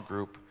small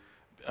group,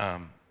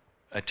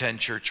 attend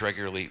church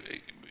regularly,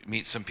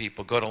 meet some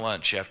people, go to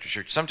lunch after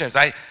church. Sometimes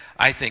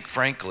I think,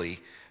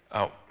 frankly,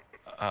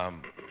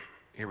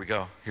 here we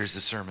go. Here's the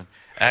sermon.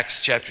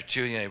 Acts chapter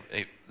 2,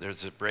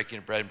 there's a breaking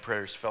of bread and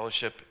prayers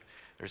fellowship.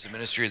 There's the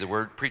ministry of the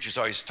word. Preachers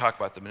always talk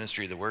about the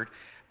ministry of the word.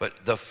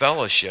 But the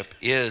fellowship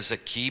is a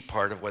key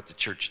part of what the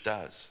church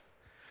does.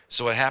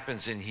 So what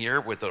happens in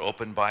here with an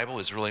open Bible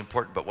is really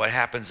important, but what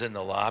happens in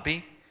the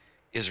lobby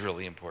is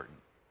really important.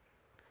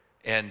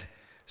 And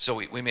so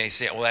we may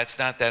say, well, that's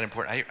not that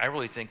important. I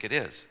really think it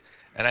is.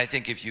 And I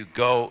think if you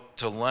go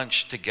to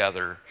lunch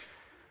together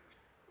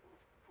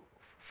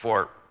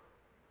for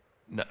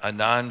a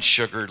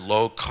non-sugared,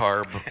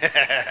 low-carb,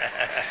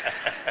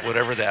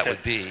 whatever that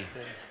would be,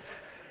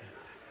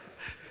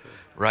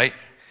 right?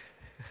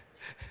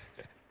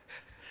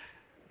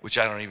 Which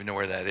I don't even know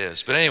where that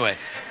is. But anyway,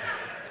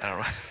 I don't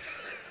know.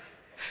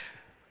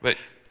 But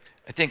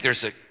I think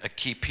there's a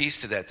key piece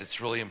to that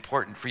that's really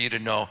important for you to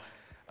know.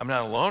 I'm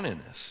not alone in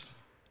this.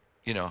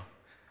 One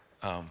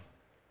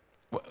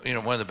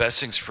of the best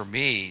things for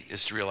me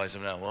is to realize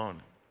I'm not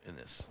alone in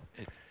this.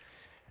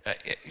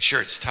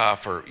 Sure, it's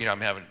tough, or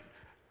I'm having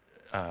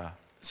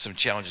some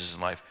challenges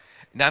in life.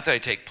 Not that I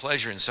take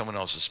pleasure in someone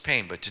else's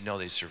pain, but to know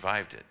they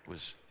survived it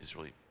is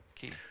really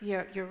key.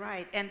 You're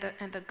right. And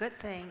the good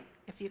thing,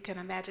 if you can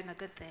imagine a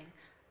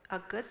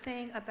good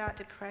thing about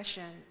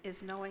depression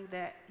is knowing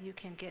that you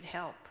can get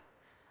help.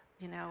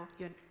 There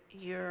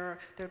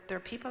are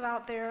people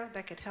out there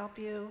that could help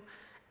you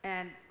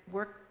and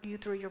work you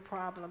through your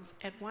problems.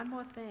 And one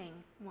more thing,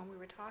 when we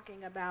were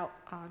talking about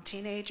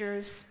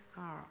teenagers,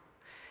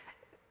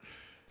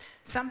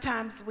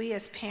 sometimes we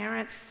as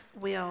parents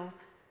will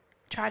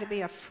try to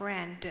be a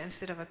friend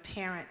instead of a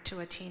parent to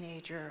a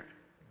teenager.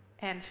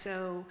 And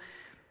so,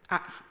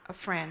 a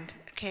friend,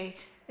 okay?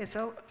 And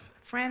so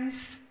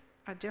friends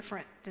are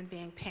different than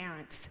being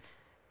parents.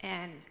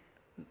 And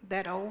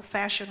that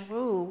old-fashioned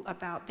rule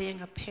about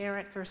being a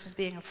parent versus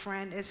being a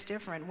friend is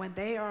different. When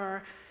they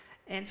are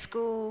in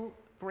school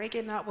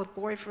breaking up with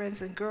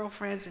boyfriends and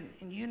girlfriends, and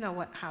you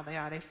know how they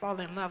are. They fall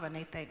in love and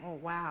they think, oh,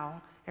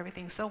 wow,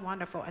 everything's so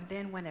wonderful. And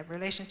then when a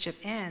relationship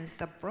ends,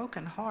 the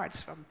broken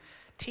hearts from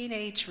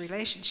teenage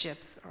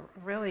relationships are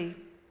really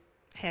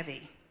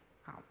heavy.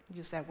 I'll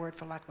use that word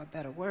for lack of a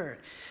better word.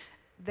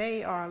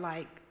 They are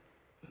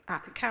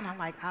kind of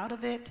like out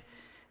of it.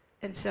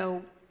 And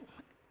so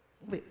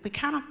we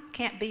kind of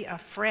can't be a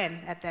friend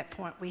at that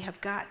point. We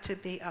have got to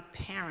be a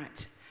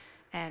parent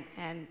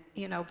and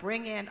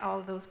bring in all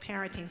of those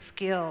parenting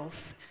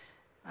skills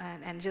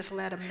and just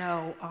let them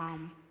know,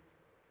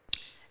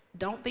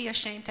 don't be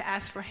ashamed to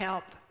ask for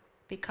help,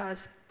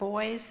 because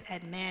boys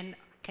and men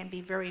can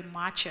be very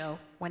macho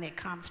when it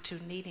comes to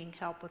needing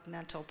help with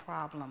mental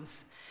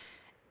problems.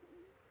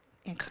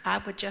 And I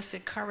would just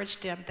encourage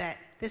them that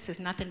this is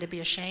nothing to be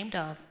ashamed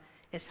of.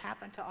 It's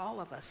happened to all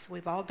of us.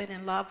 We've all been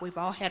in love. We've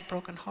all had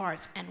broken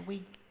hearts, and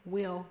we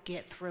will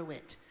get through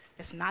it.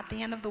 It's not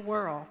the end of the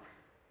world.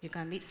 You're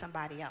going to meet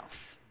somebody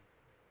else.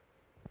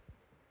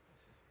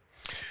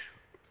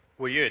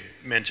 Well, you had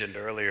mentioned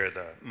earlier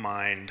the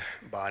mind,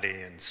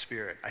 body, and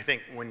spirit. I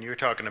think when you're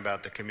talking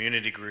about the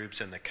community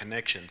groups and the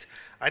connections,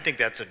 I think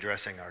that's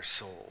addressing our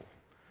soul.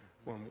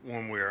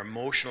 When we're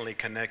emotionally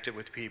connected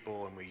with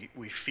people and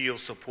we feel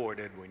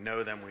supported, we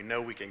know them, we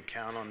know we can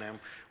count on them,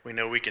 we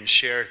know we can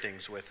share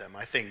things with them.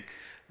 I think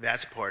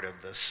that's part of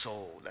the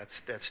soul.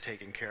 That's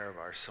taking care of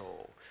our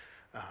soul.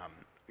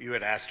 You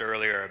had asked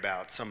earlier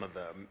about some of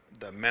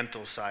the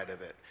mental side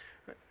of it.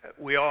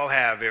 We all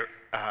have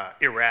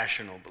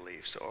irrational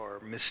beliefs or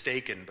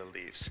mistaken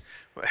beliefs.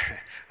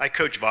 I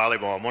coach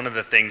volleyball, and one of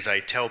the things I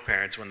tell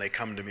parents when they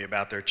come to me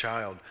about their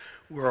child,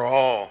 we're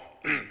all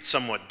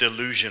somewhat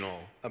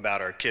delusional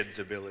about our kids'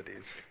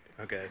 abilities.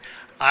 Okay,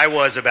 I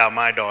was about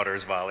my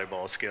daughter's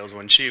volleyball skills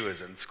when she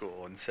was in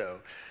school, and so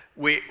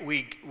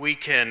we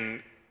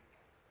can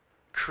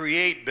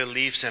create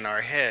beliefs in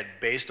our head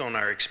based on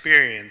our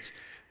experience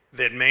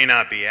that may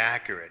not be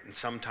accurate, and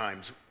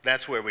sometimes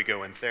that's where we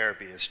go in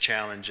therapy, is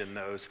challenging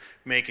those,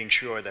 making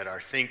sure that our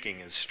thinking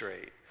is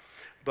straight.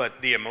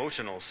 But the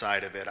emotional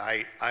side of it,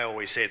 I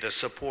always say the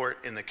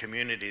support in the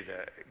community,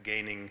 the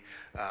gaining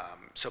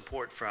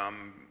support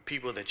from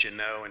people that you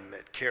know and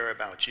that care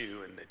about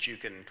you, and that you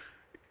can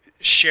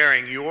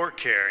sharing your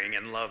caring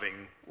and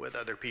loving with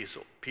other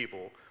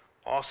people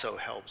also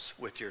helps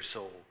with your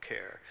soul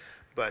care.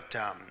 But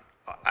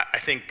I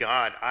think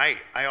God,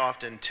 I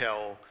often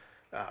tell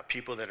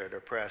people that are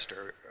depressed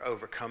or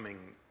overcoming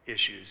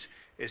issues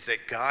is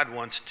that God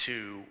wants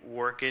to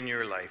work in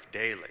your life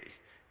daily.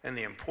 And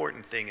the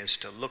important thing is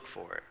to look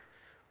for it.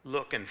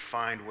 Look and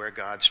find where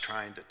God's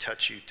trying to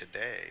touch you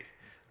today.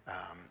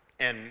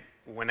 And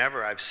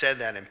whenever I've said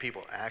that and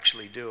people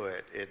actually do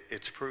it,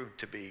 it's proved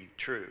to be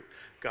true.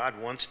 God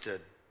wants to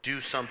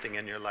do something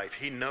in your life.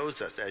 He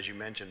knows us, as you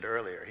mentioned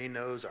earlier. He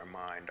knows our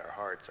mind, our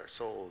hearts, our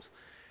souls.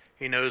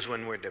 He knows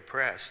when we're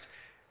depressed.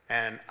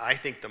 And I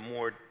think the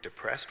more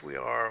depressed we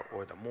are,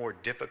 or the more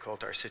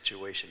difficult our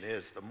situation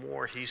is, the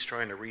more he's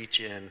trying to reach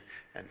in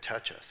and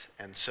touch us.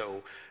 And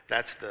so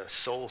that's the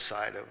soul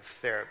side of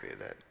therapy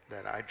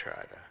that I try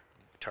to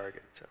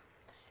target. So.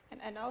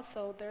 And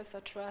also there's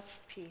a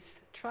trust piece.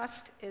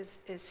 Trust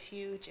is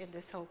huge in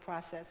this whole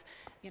process.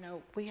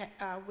 We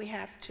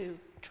have to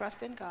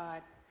trust in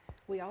God.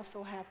 We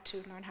also have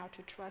to learn how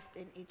to trust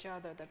in each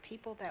other. The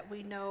people that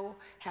we know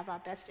have our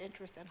best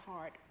interest at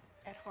heart,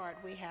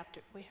 we have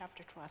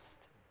to trust.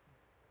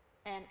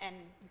 And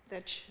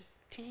the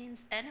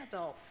teens and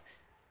adults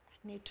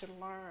need to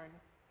learn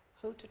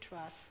who to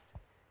trust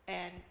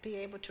and be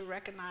able to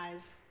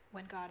recognize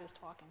when God is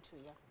talking to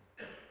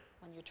you,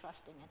 when you're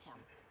trusting in him.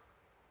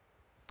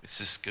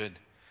 This is good.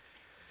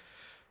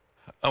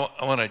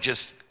 I want to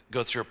just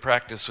go through a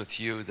practice with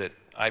you that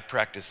I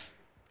practice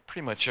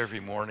pretty much every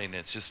morning.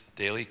 It's just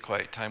daily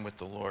quiet time with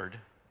the Lord.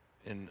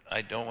 And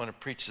I don't want to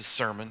preach this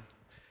sermon.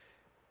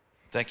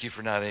 Thank you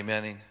for not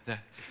amening.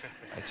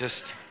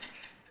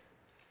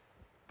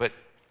 But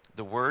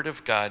the Word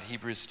of God,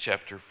 Hebrews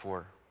chapter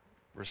 4,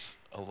 verse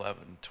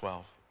 11,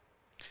 12.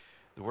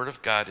 The Word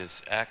of God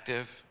is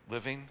active,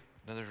 living,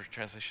 another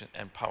translation,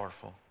 and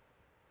powerful.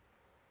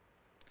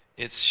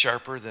 It's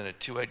sharper than a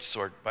two-edged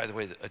sword. By the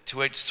way, a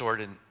two-edged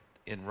sword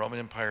in Roman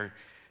Empire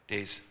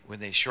days, when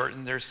they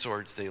shortened their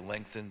swords, they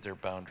lengthened their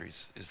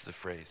boundaries, is the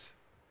phrase.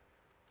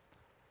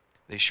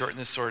 They shortened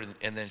the sword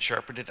and then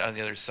sharpened it on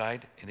the other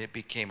side, and it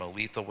became a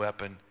lethal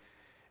weapon.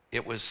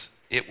 It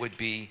would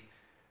be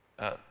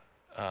a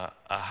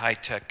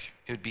high-tech,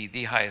 it would be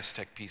the highest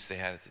tech piece they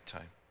had at the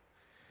time.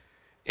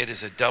 It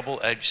is a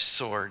double-edged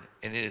sword,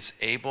 and it is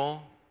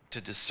able to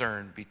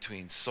discern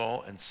between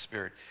soul and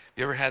spirit. Have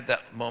you ever had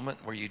that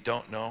moment where you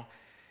don't know,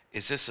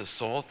 is this a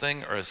soul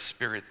thing or a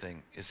spirit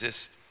thing? Is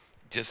this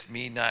just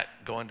me not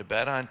going to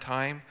bed on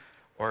time,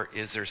 or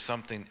is there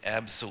something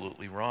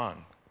absolutely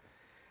wrong?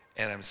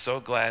 And I'm so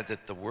glad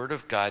that the Word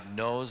of God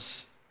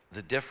knows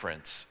the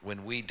difference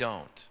when we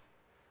don't.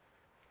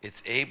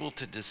 It's able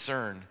to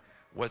discern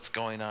what's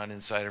going on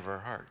inside of our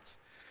hearts.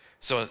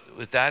 So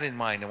with that in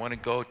mind, I want to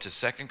go to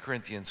 2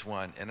 Corinthians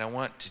 1, and I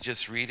want to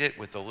just read it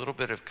with a little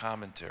bit of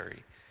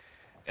commentary,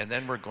 and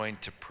then we're going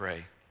to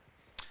pray.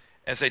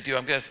 As I do,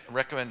 I'm going to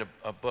recommend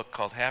a book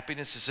called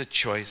Happiness is a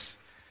Choice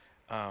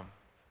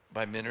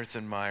by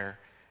Minirth Meyer,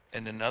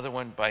 and another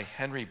one by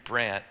Henry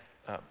Brandt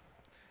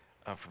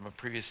from a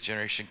previous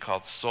generation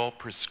called Soul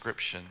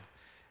Prescription.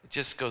 It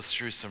just goes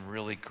through some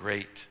really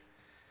great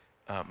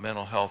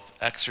mental health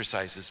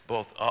exercises.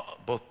 Both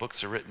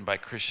books are written by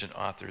Christian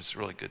authors,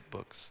 really good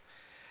books.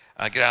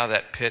 Get Out of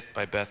That Pit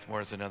by Beth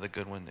Moore is another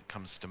good one that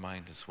comes to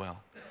mind as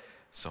well.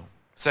 So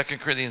 2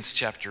 Corinthians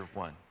chapter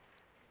 1.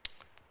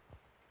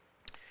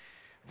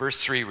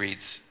 Verse 3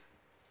 reads,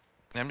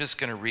 and I'm just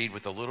going to read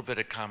with a little bit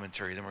of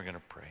commentary, then we're going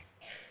to pray.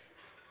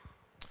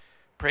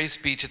 Praise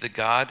be to the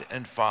God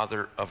and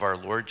Father of our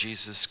Lord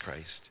Jesus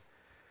Christ,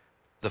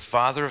 the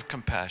Father of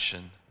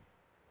compassion,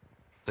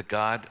 the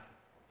God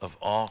of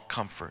all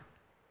comfort.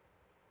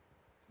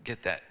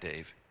 Get that,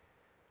 Dave.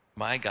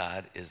 My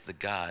God is the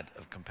God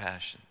of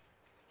compassion.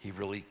 He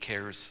really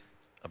cares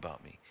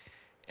about me.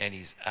 And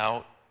he's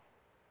out,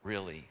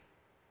 really.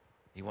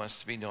 He wants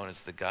to be known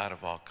as the God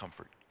of all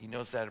comfort. He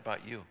knows that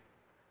about you.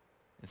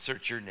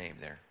 Insert your name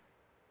there.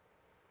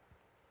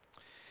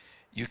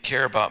 You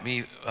care about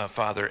me,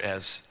 Father,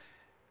 as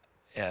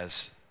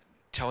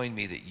telling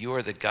me that you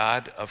are the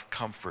God of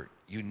comfort.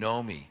 You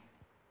know me.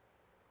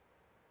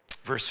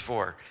 Verse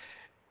 4,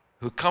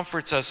 who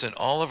comforts us in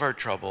all of our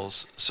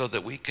troubles so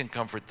that we can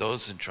comfort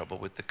those in trouble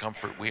with the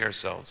comfort we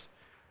ourselves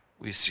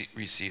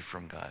receive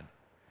from God.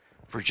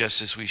 For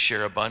just as we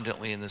share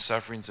abundantly in the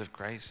sufferings of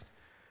Christ,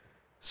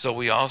 so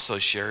we also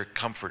share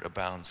comfort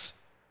abounds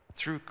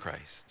through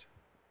Christ.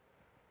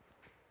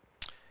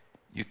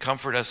 You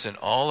comfort us in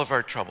all of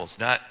our troubles,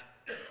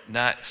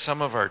 not some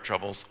of our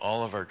troubles,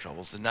 all of our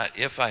troubles, and not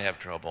if I have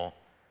trouble,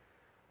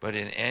 but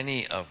in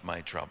any of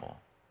my trouble.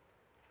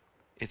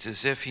 It's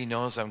as if he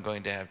knows I'm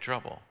going to have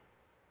trouble.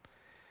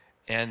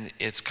 And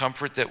it's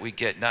comfort that we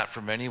get not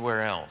from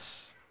anywhere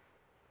else.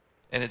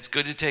 And it's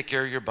good to take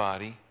care of your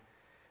body,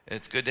 and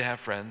it's good to have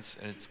friends,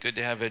 and it's good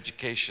to have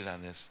education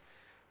on this.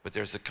 But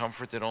there's a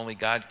comfort that only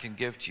God can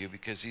give to you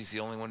because he's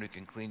the only one who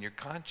can clean your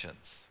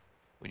conscience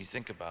when you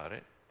think about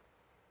it.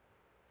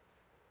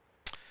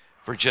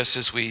 For just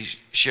as we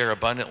share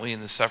abundantly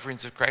in the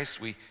sufferings of Christ,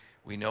 we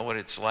know what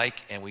it's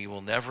like, and we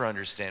will never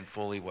understand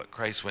fully what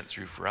Christ went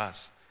through for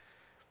us.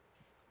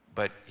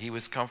 But he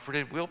was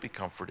comforted, we'll be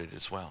comforted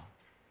as well.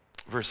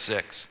 Verse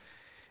 6,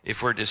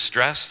 if we're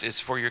distressed, it's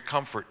for your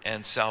comfort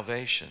and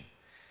salvation.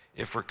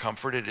 If we're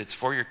comforted, it's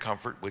for your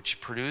comfort,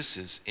 which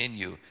produces in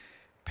you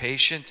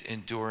patient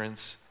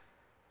endurance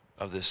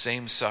of the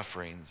same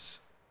sufferings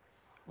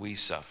we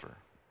suffer.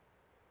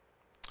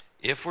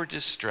 If we're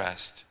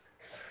distressed,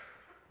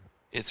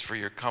 it's for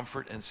your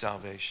comfort and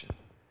salvation.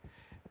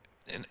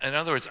 In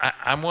other words,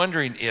 I'm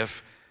wondering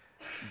if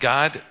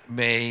God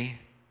may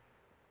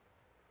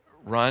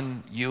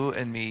run you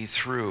and me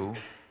through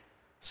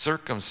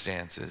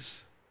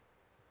circumstances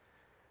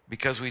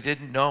because we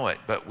didn't know it,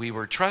 but we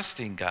were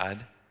trusting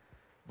God,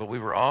 but we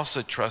were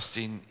also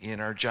trusting in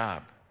our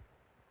job.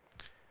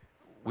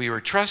 We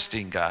were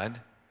trusting God,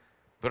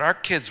 but our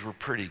kids were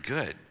pretty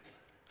good.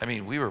 I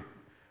mean, we were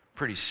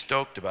pretty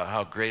stoked about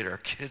how great our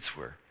kids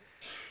were,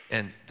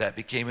 and that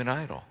became an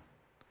idol.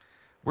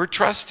 We're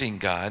trusting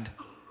God,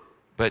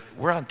 but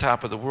we're on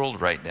top of the world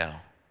right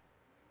now.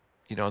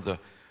 You know, the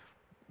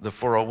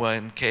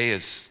 401k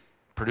is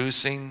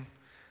producing,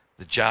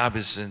 the job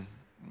is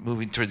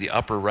moving toward the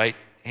upper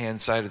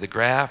right-hand side of the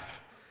graph.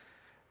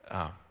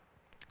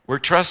 We're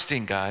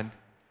trusting God,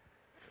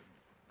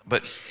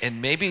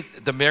 and maybe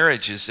the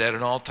marriage is at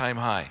an all-time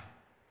high.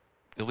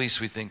 At least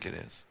we think it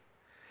is.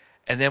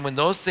 And then when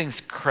those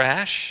things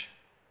crash,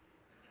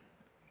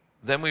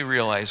 then we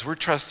realize we're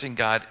trusting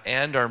God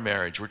and our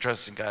marriage. We're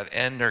trusting God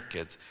and our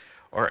kids,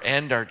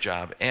 and our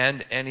job,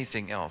 and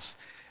anything else.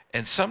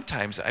 And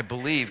sometimes I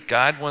believe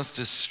God wants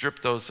to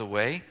strip those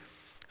away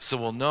so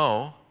we'll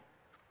know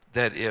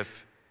that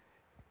if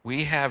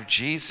we have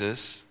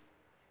Jesus,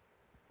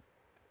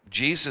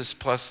 Jesus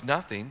plus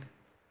nothing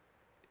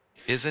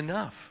is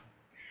enough.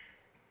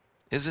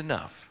 Is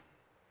enough.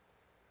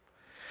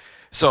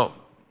 So,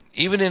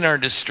 even in our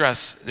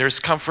distress, there's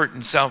comfort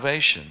in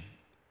salvation.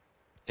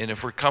 And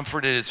if we're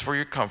comforted, it's for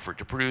your comfort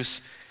to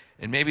produce,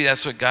 and maybe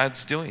that's what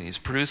God's doing. He's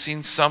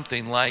producing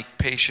something like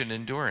patient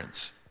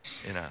endurance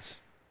in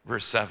us.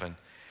 Verse 7.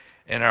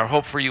 And our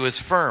hope for you is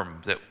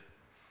firm, that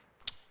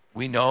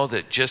we know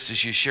that just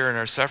as you share in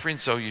our suffering,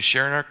 so you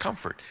share in our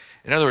comfort.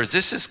 In other words,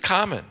 this is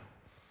common.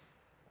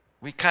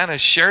 We kind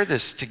of share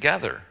this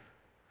together.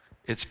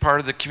 It's part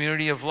of the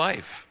community of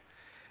life.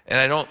 And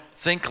I don't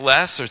think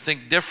less or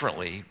think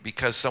differently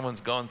because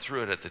someone's gone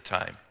through it at the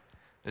time.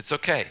 It's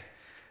okay.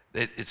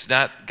 It's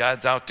not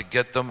God's out to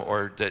get them,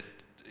 or that,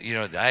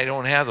 I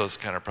don't have those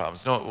kind of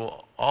problems. No,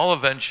 we'll all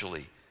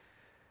eventually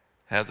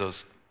have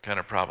those kind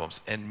of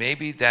problems. And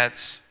maybe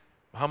that's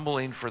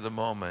humbling for the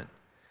moment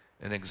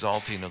and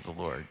exalting of the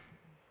Lord.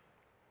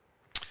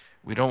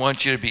 We don't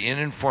want you to be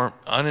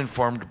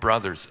uninformed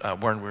brothers.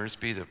 Warren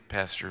Wiersbe, the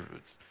pastor of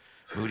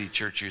Moody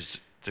Church,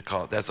 used to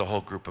call it, that's a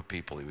whole group of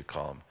people he would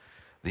call them,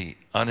 the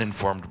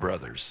uninformed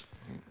brothers.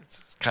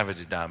 It's kind of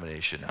a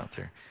denomination out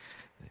there.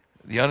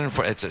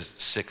 It's a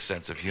sick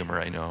sense of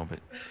humor, I know, but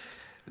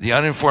the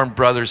uninformed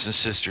brothers and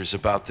sisters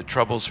about the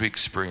troubles we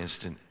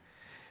experienced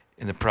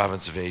in the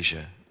province of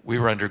Asia. We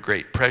were under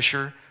great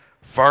pressure,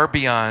 far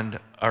beyond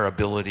our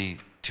ability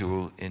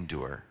to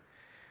endure.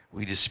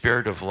 We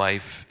despaired of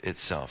life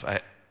itself. I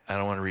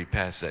don't want to read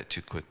past that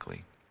too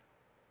quickly.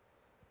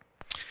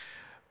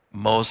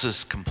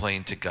 Moses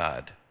complained to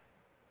God.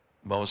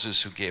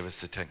 Moses, who gave us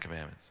the Ten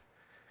Commandments.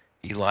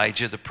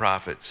 Elijah the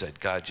prophet said,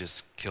 God,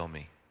 just kill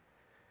me.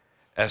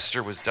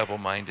 Esther was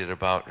double-minded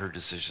about her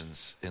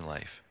decisions in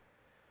life.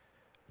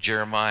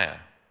 Jeremiah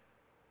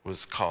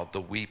was called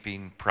the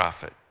weeping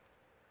prophet.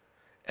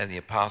 And the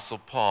Apostle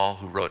Paul,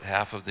 who wrote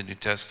half of the New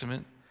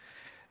Testament,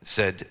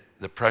 said,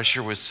 the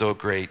pressure was so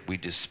great, we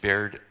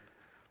despaired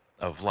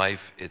of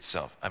life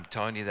itself. I'm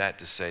telling you that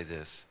to say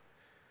this.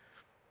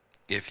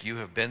 If you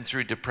have been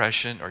through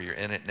depression, or you're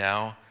in it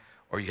now,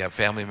 or you have a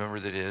family member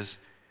that is,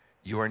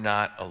 you are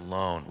not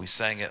alone. We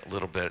sang it a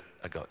little bit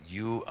ago.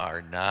 You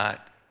are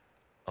not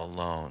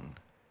alone.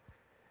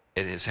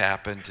 It has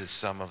happened to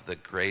some of the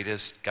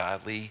greatest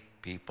godly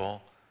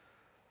people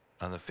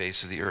on the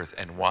face of the earth.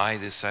 And why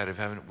this side of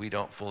heaven, we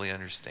don't fully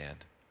understand.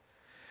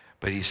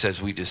 But he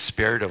says, we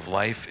despaired of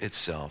life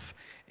itself.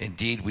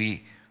 Indeed,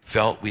 we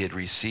felt we had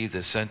received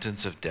the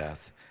sentence of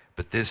death.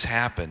 But this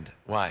happened.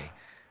 Why?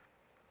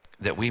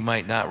 That we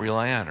might not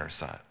rely on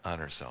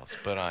ourselves,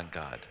 but on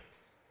God.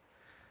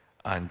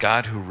 On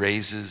God who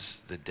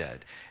raises the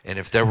dead. And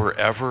if there were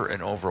ever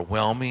an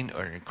overwhelming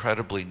or an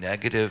incredibly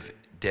negative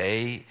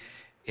day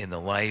in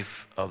the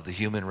life of the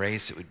human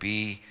race, it would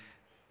be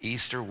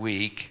Easter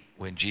week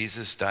when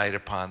Jesus died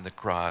upon the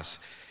cross.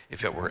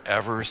 If it were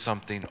ever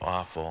something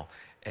awful,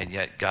 and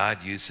yet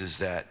God uses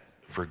that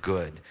for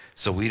good.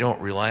 So we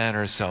don't rely on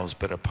ourselves,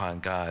 but upon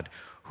God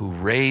who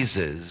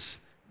raises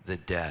the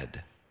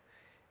dead.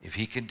 If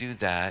he can do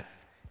that,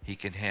 he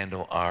can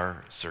handle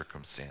our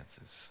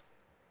circumstances.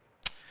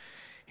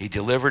 He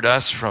delivered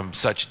us from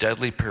such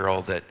deadly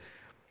peril that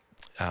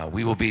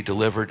we will be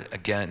delivered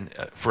again,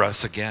 for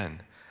us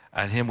again.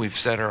 On him we've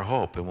set our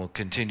hope and will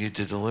continue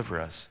to deliver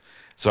us.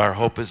 So our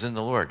hope is in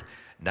the Lord,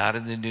 not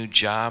in the new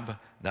job,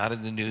 not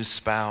in the new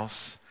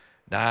spouse,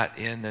 not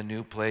in a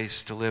new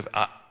place to live.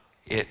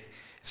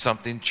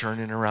 Something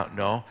churning around.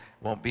 No,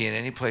 it won't be in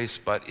any place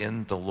but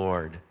in the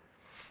Lord.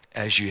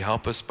 As you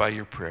help us by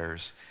your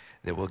prayers,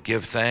 that we'll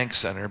give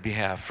thanks on our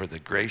behalf for the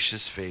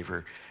gracious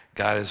favor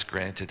God has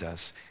granted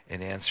us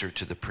in answer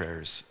to the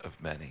prayers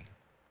of many.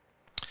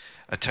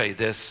 I'll tell you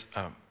this,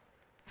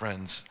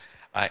 friends,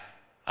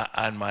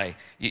 the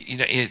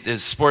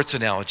sports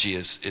analogy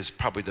is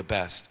probably the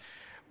best.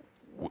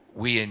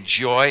 We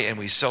enjoy and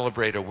we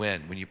celebrate a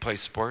win when you play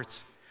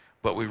sports,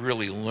 but we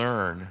really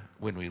learn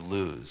when we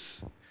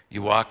lose.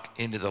 You walk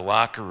into the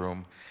locker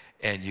room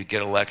and you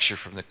get a lecture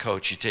from the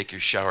coach, you take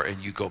your shower,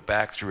 and you go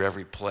back through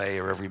every play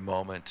or every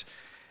moment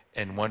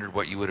and wondered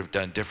what you would have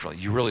done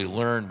differently. You really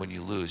learn when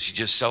you lose. You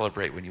just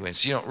celebrate when you win.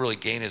 So you don't really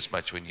gain as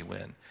much when you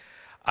win.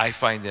 I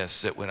find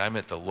this, that when I'm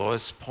at the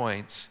lowest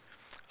points,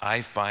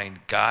 I find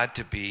God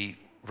to be,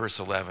 verse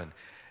 11,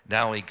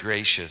 not only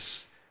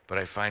gracious, but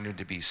I find him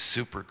to be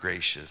super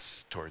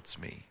gracious towards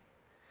me.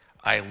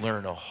 I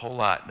learn a whole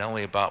lot, not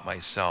only about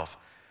myself,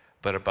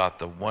 but about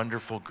the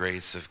wonderful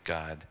grace of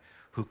God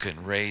who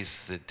can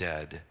raise the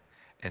dead,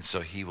 and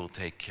so he will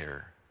take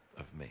care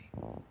of me.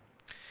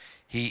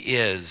 He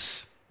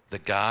is the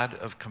God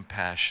of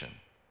compassion.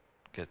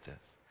 Get this.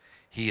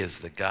 He is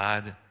the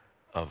God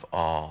of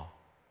all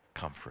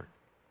comfort.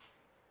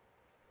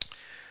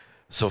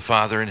 So,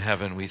 Father in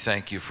heaven, we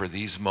thank you for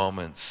these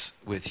moments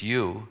with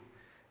you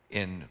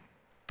in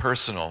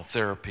personal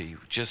therapy,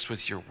 just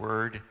with your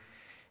word,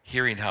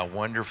 hearing how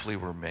wonderfully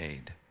we're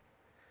made.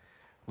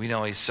 We not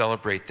only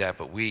celebrate that,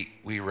 but we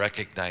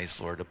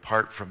recognize, Lord,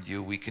 apart from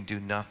you, we can do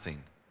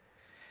nothing.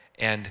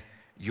 And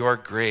Your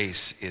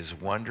grace is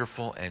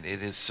wonderful and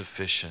it is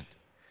sufficient.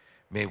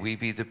 May we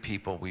be the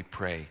people, we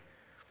pray,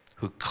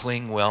 who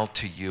cling well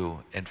to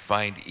you and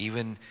find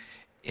even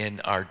in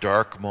our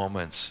dark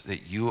moments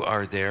that you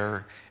are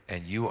there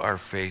and you are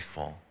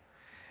faithful.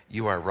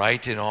 You are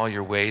right in all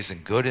your ways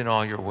and good in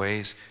all your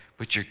ways,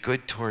 but you're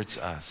good towards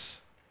us.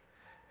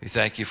 We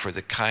thank you for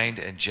the kind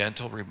and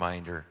gentle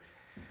reminder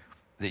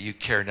that you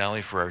care not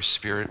only for our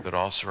spirit, but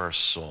also our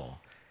soul.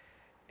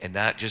 And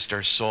not just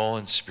our soul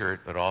and spirit,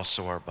 but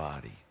also our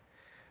body.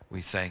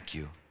 We thank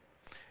you.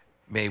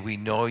 May we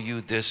know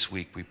you this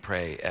week, we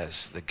pray,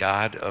 as the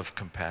God of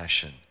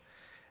compassion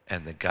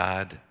and the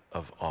God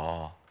of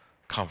all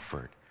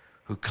comfort,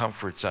 who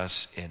comforts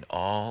us in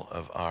all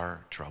of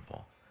our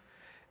trouble.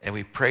 And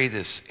we pray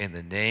this in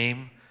the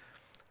name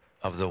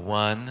of the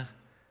one,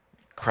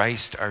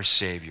 Christ our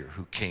Savior,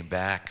 who came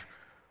back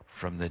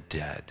from the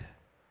dead.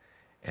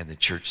 And the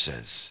church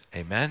says,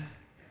 amen?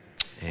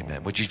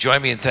 Amen. Would you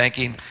join me in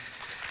thanking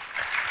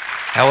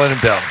Helen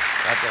and Bill?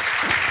 God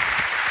bless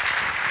you.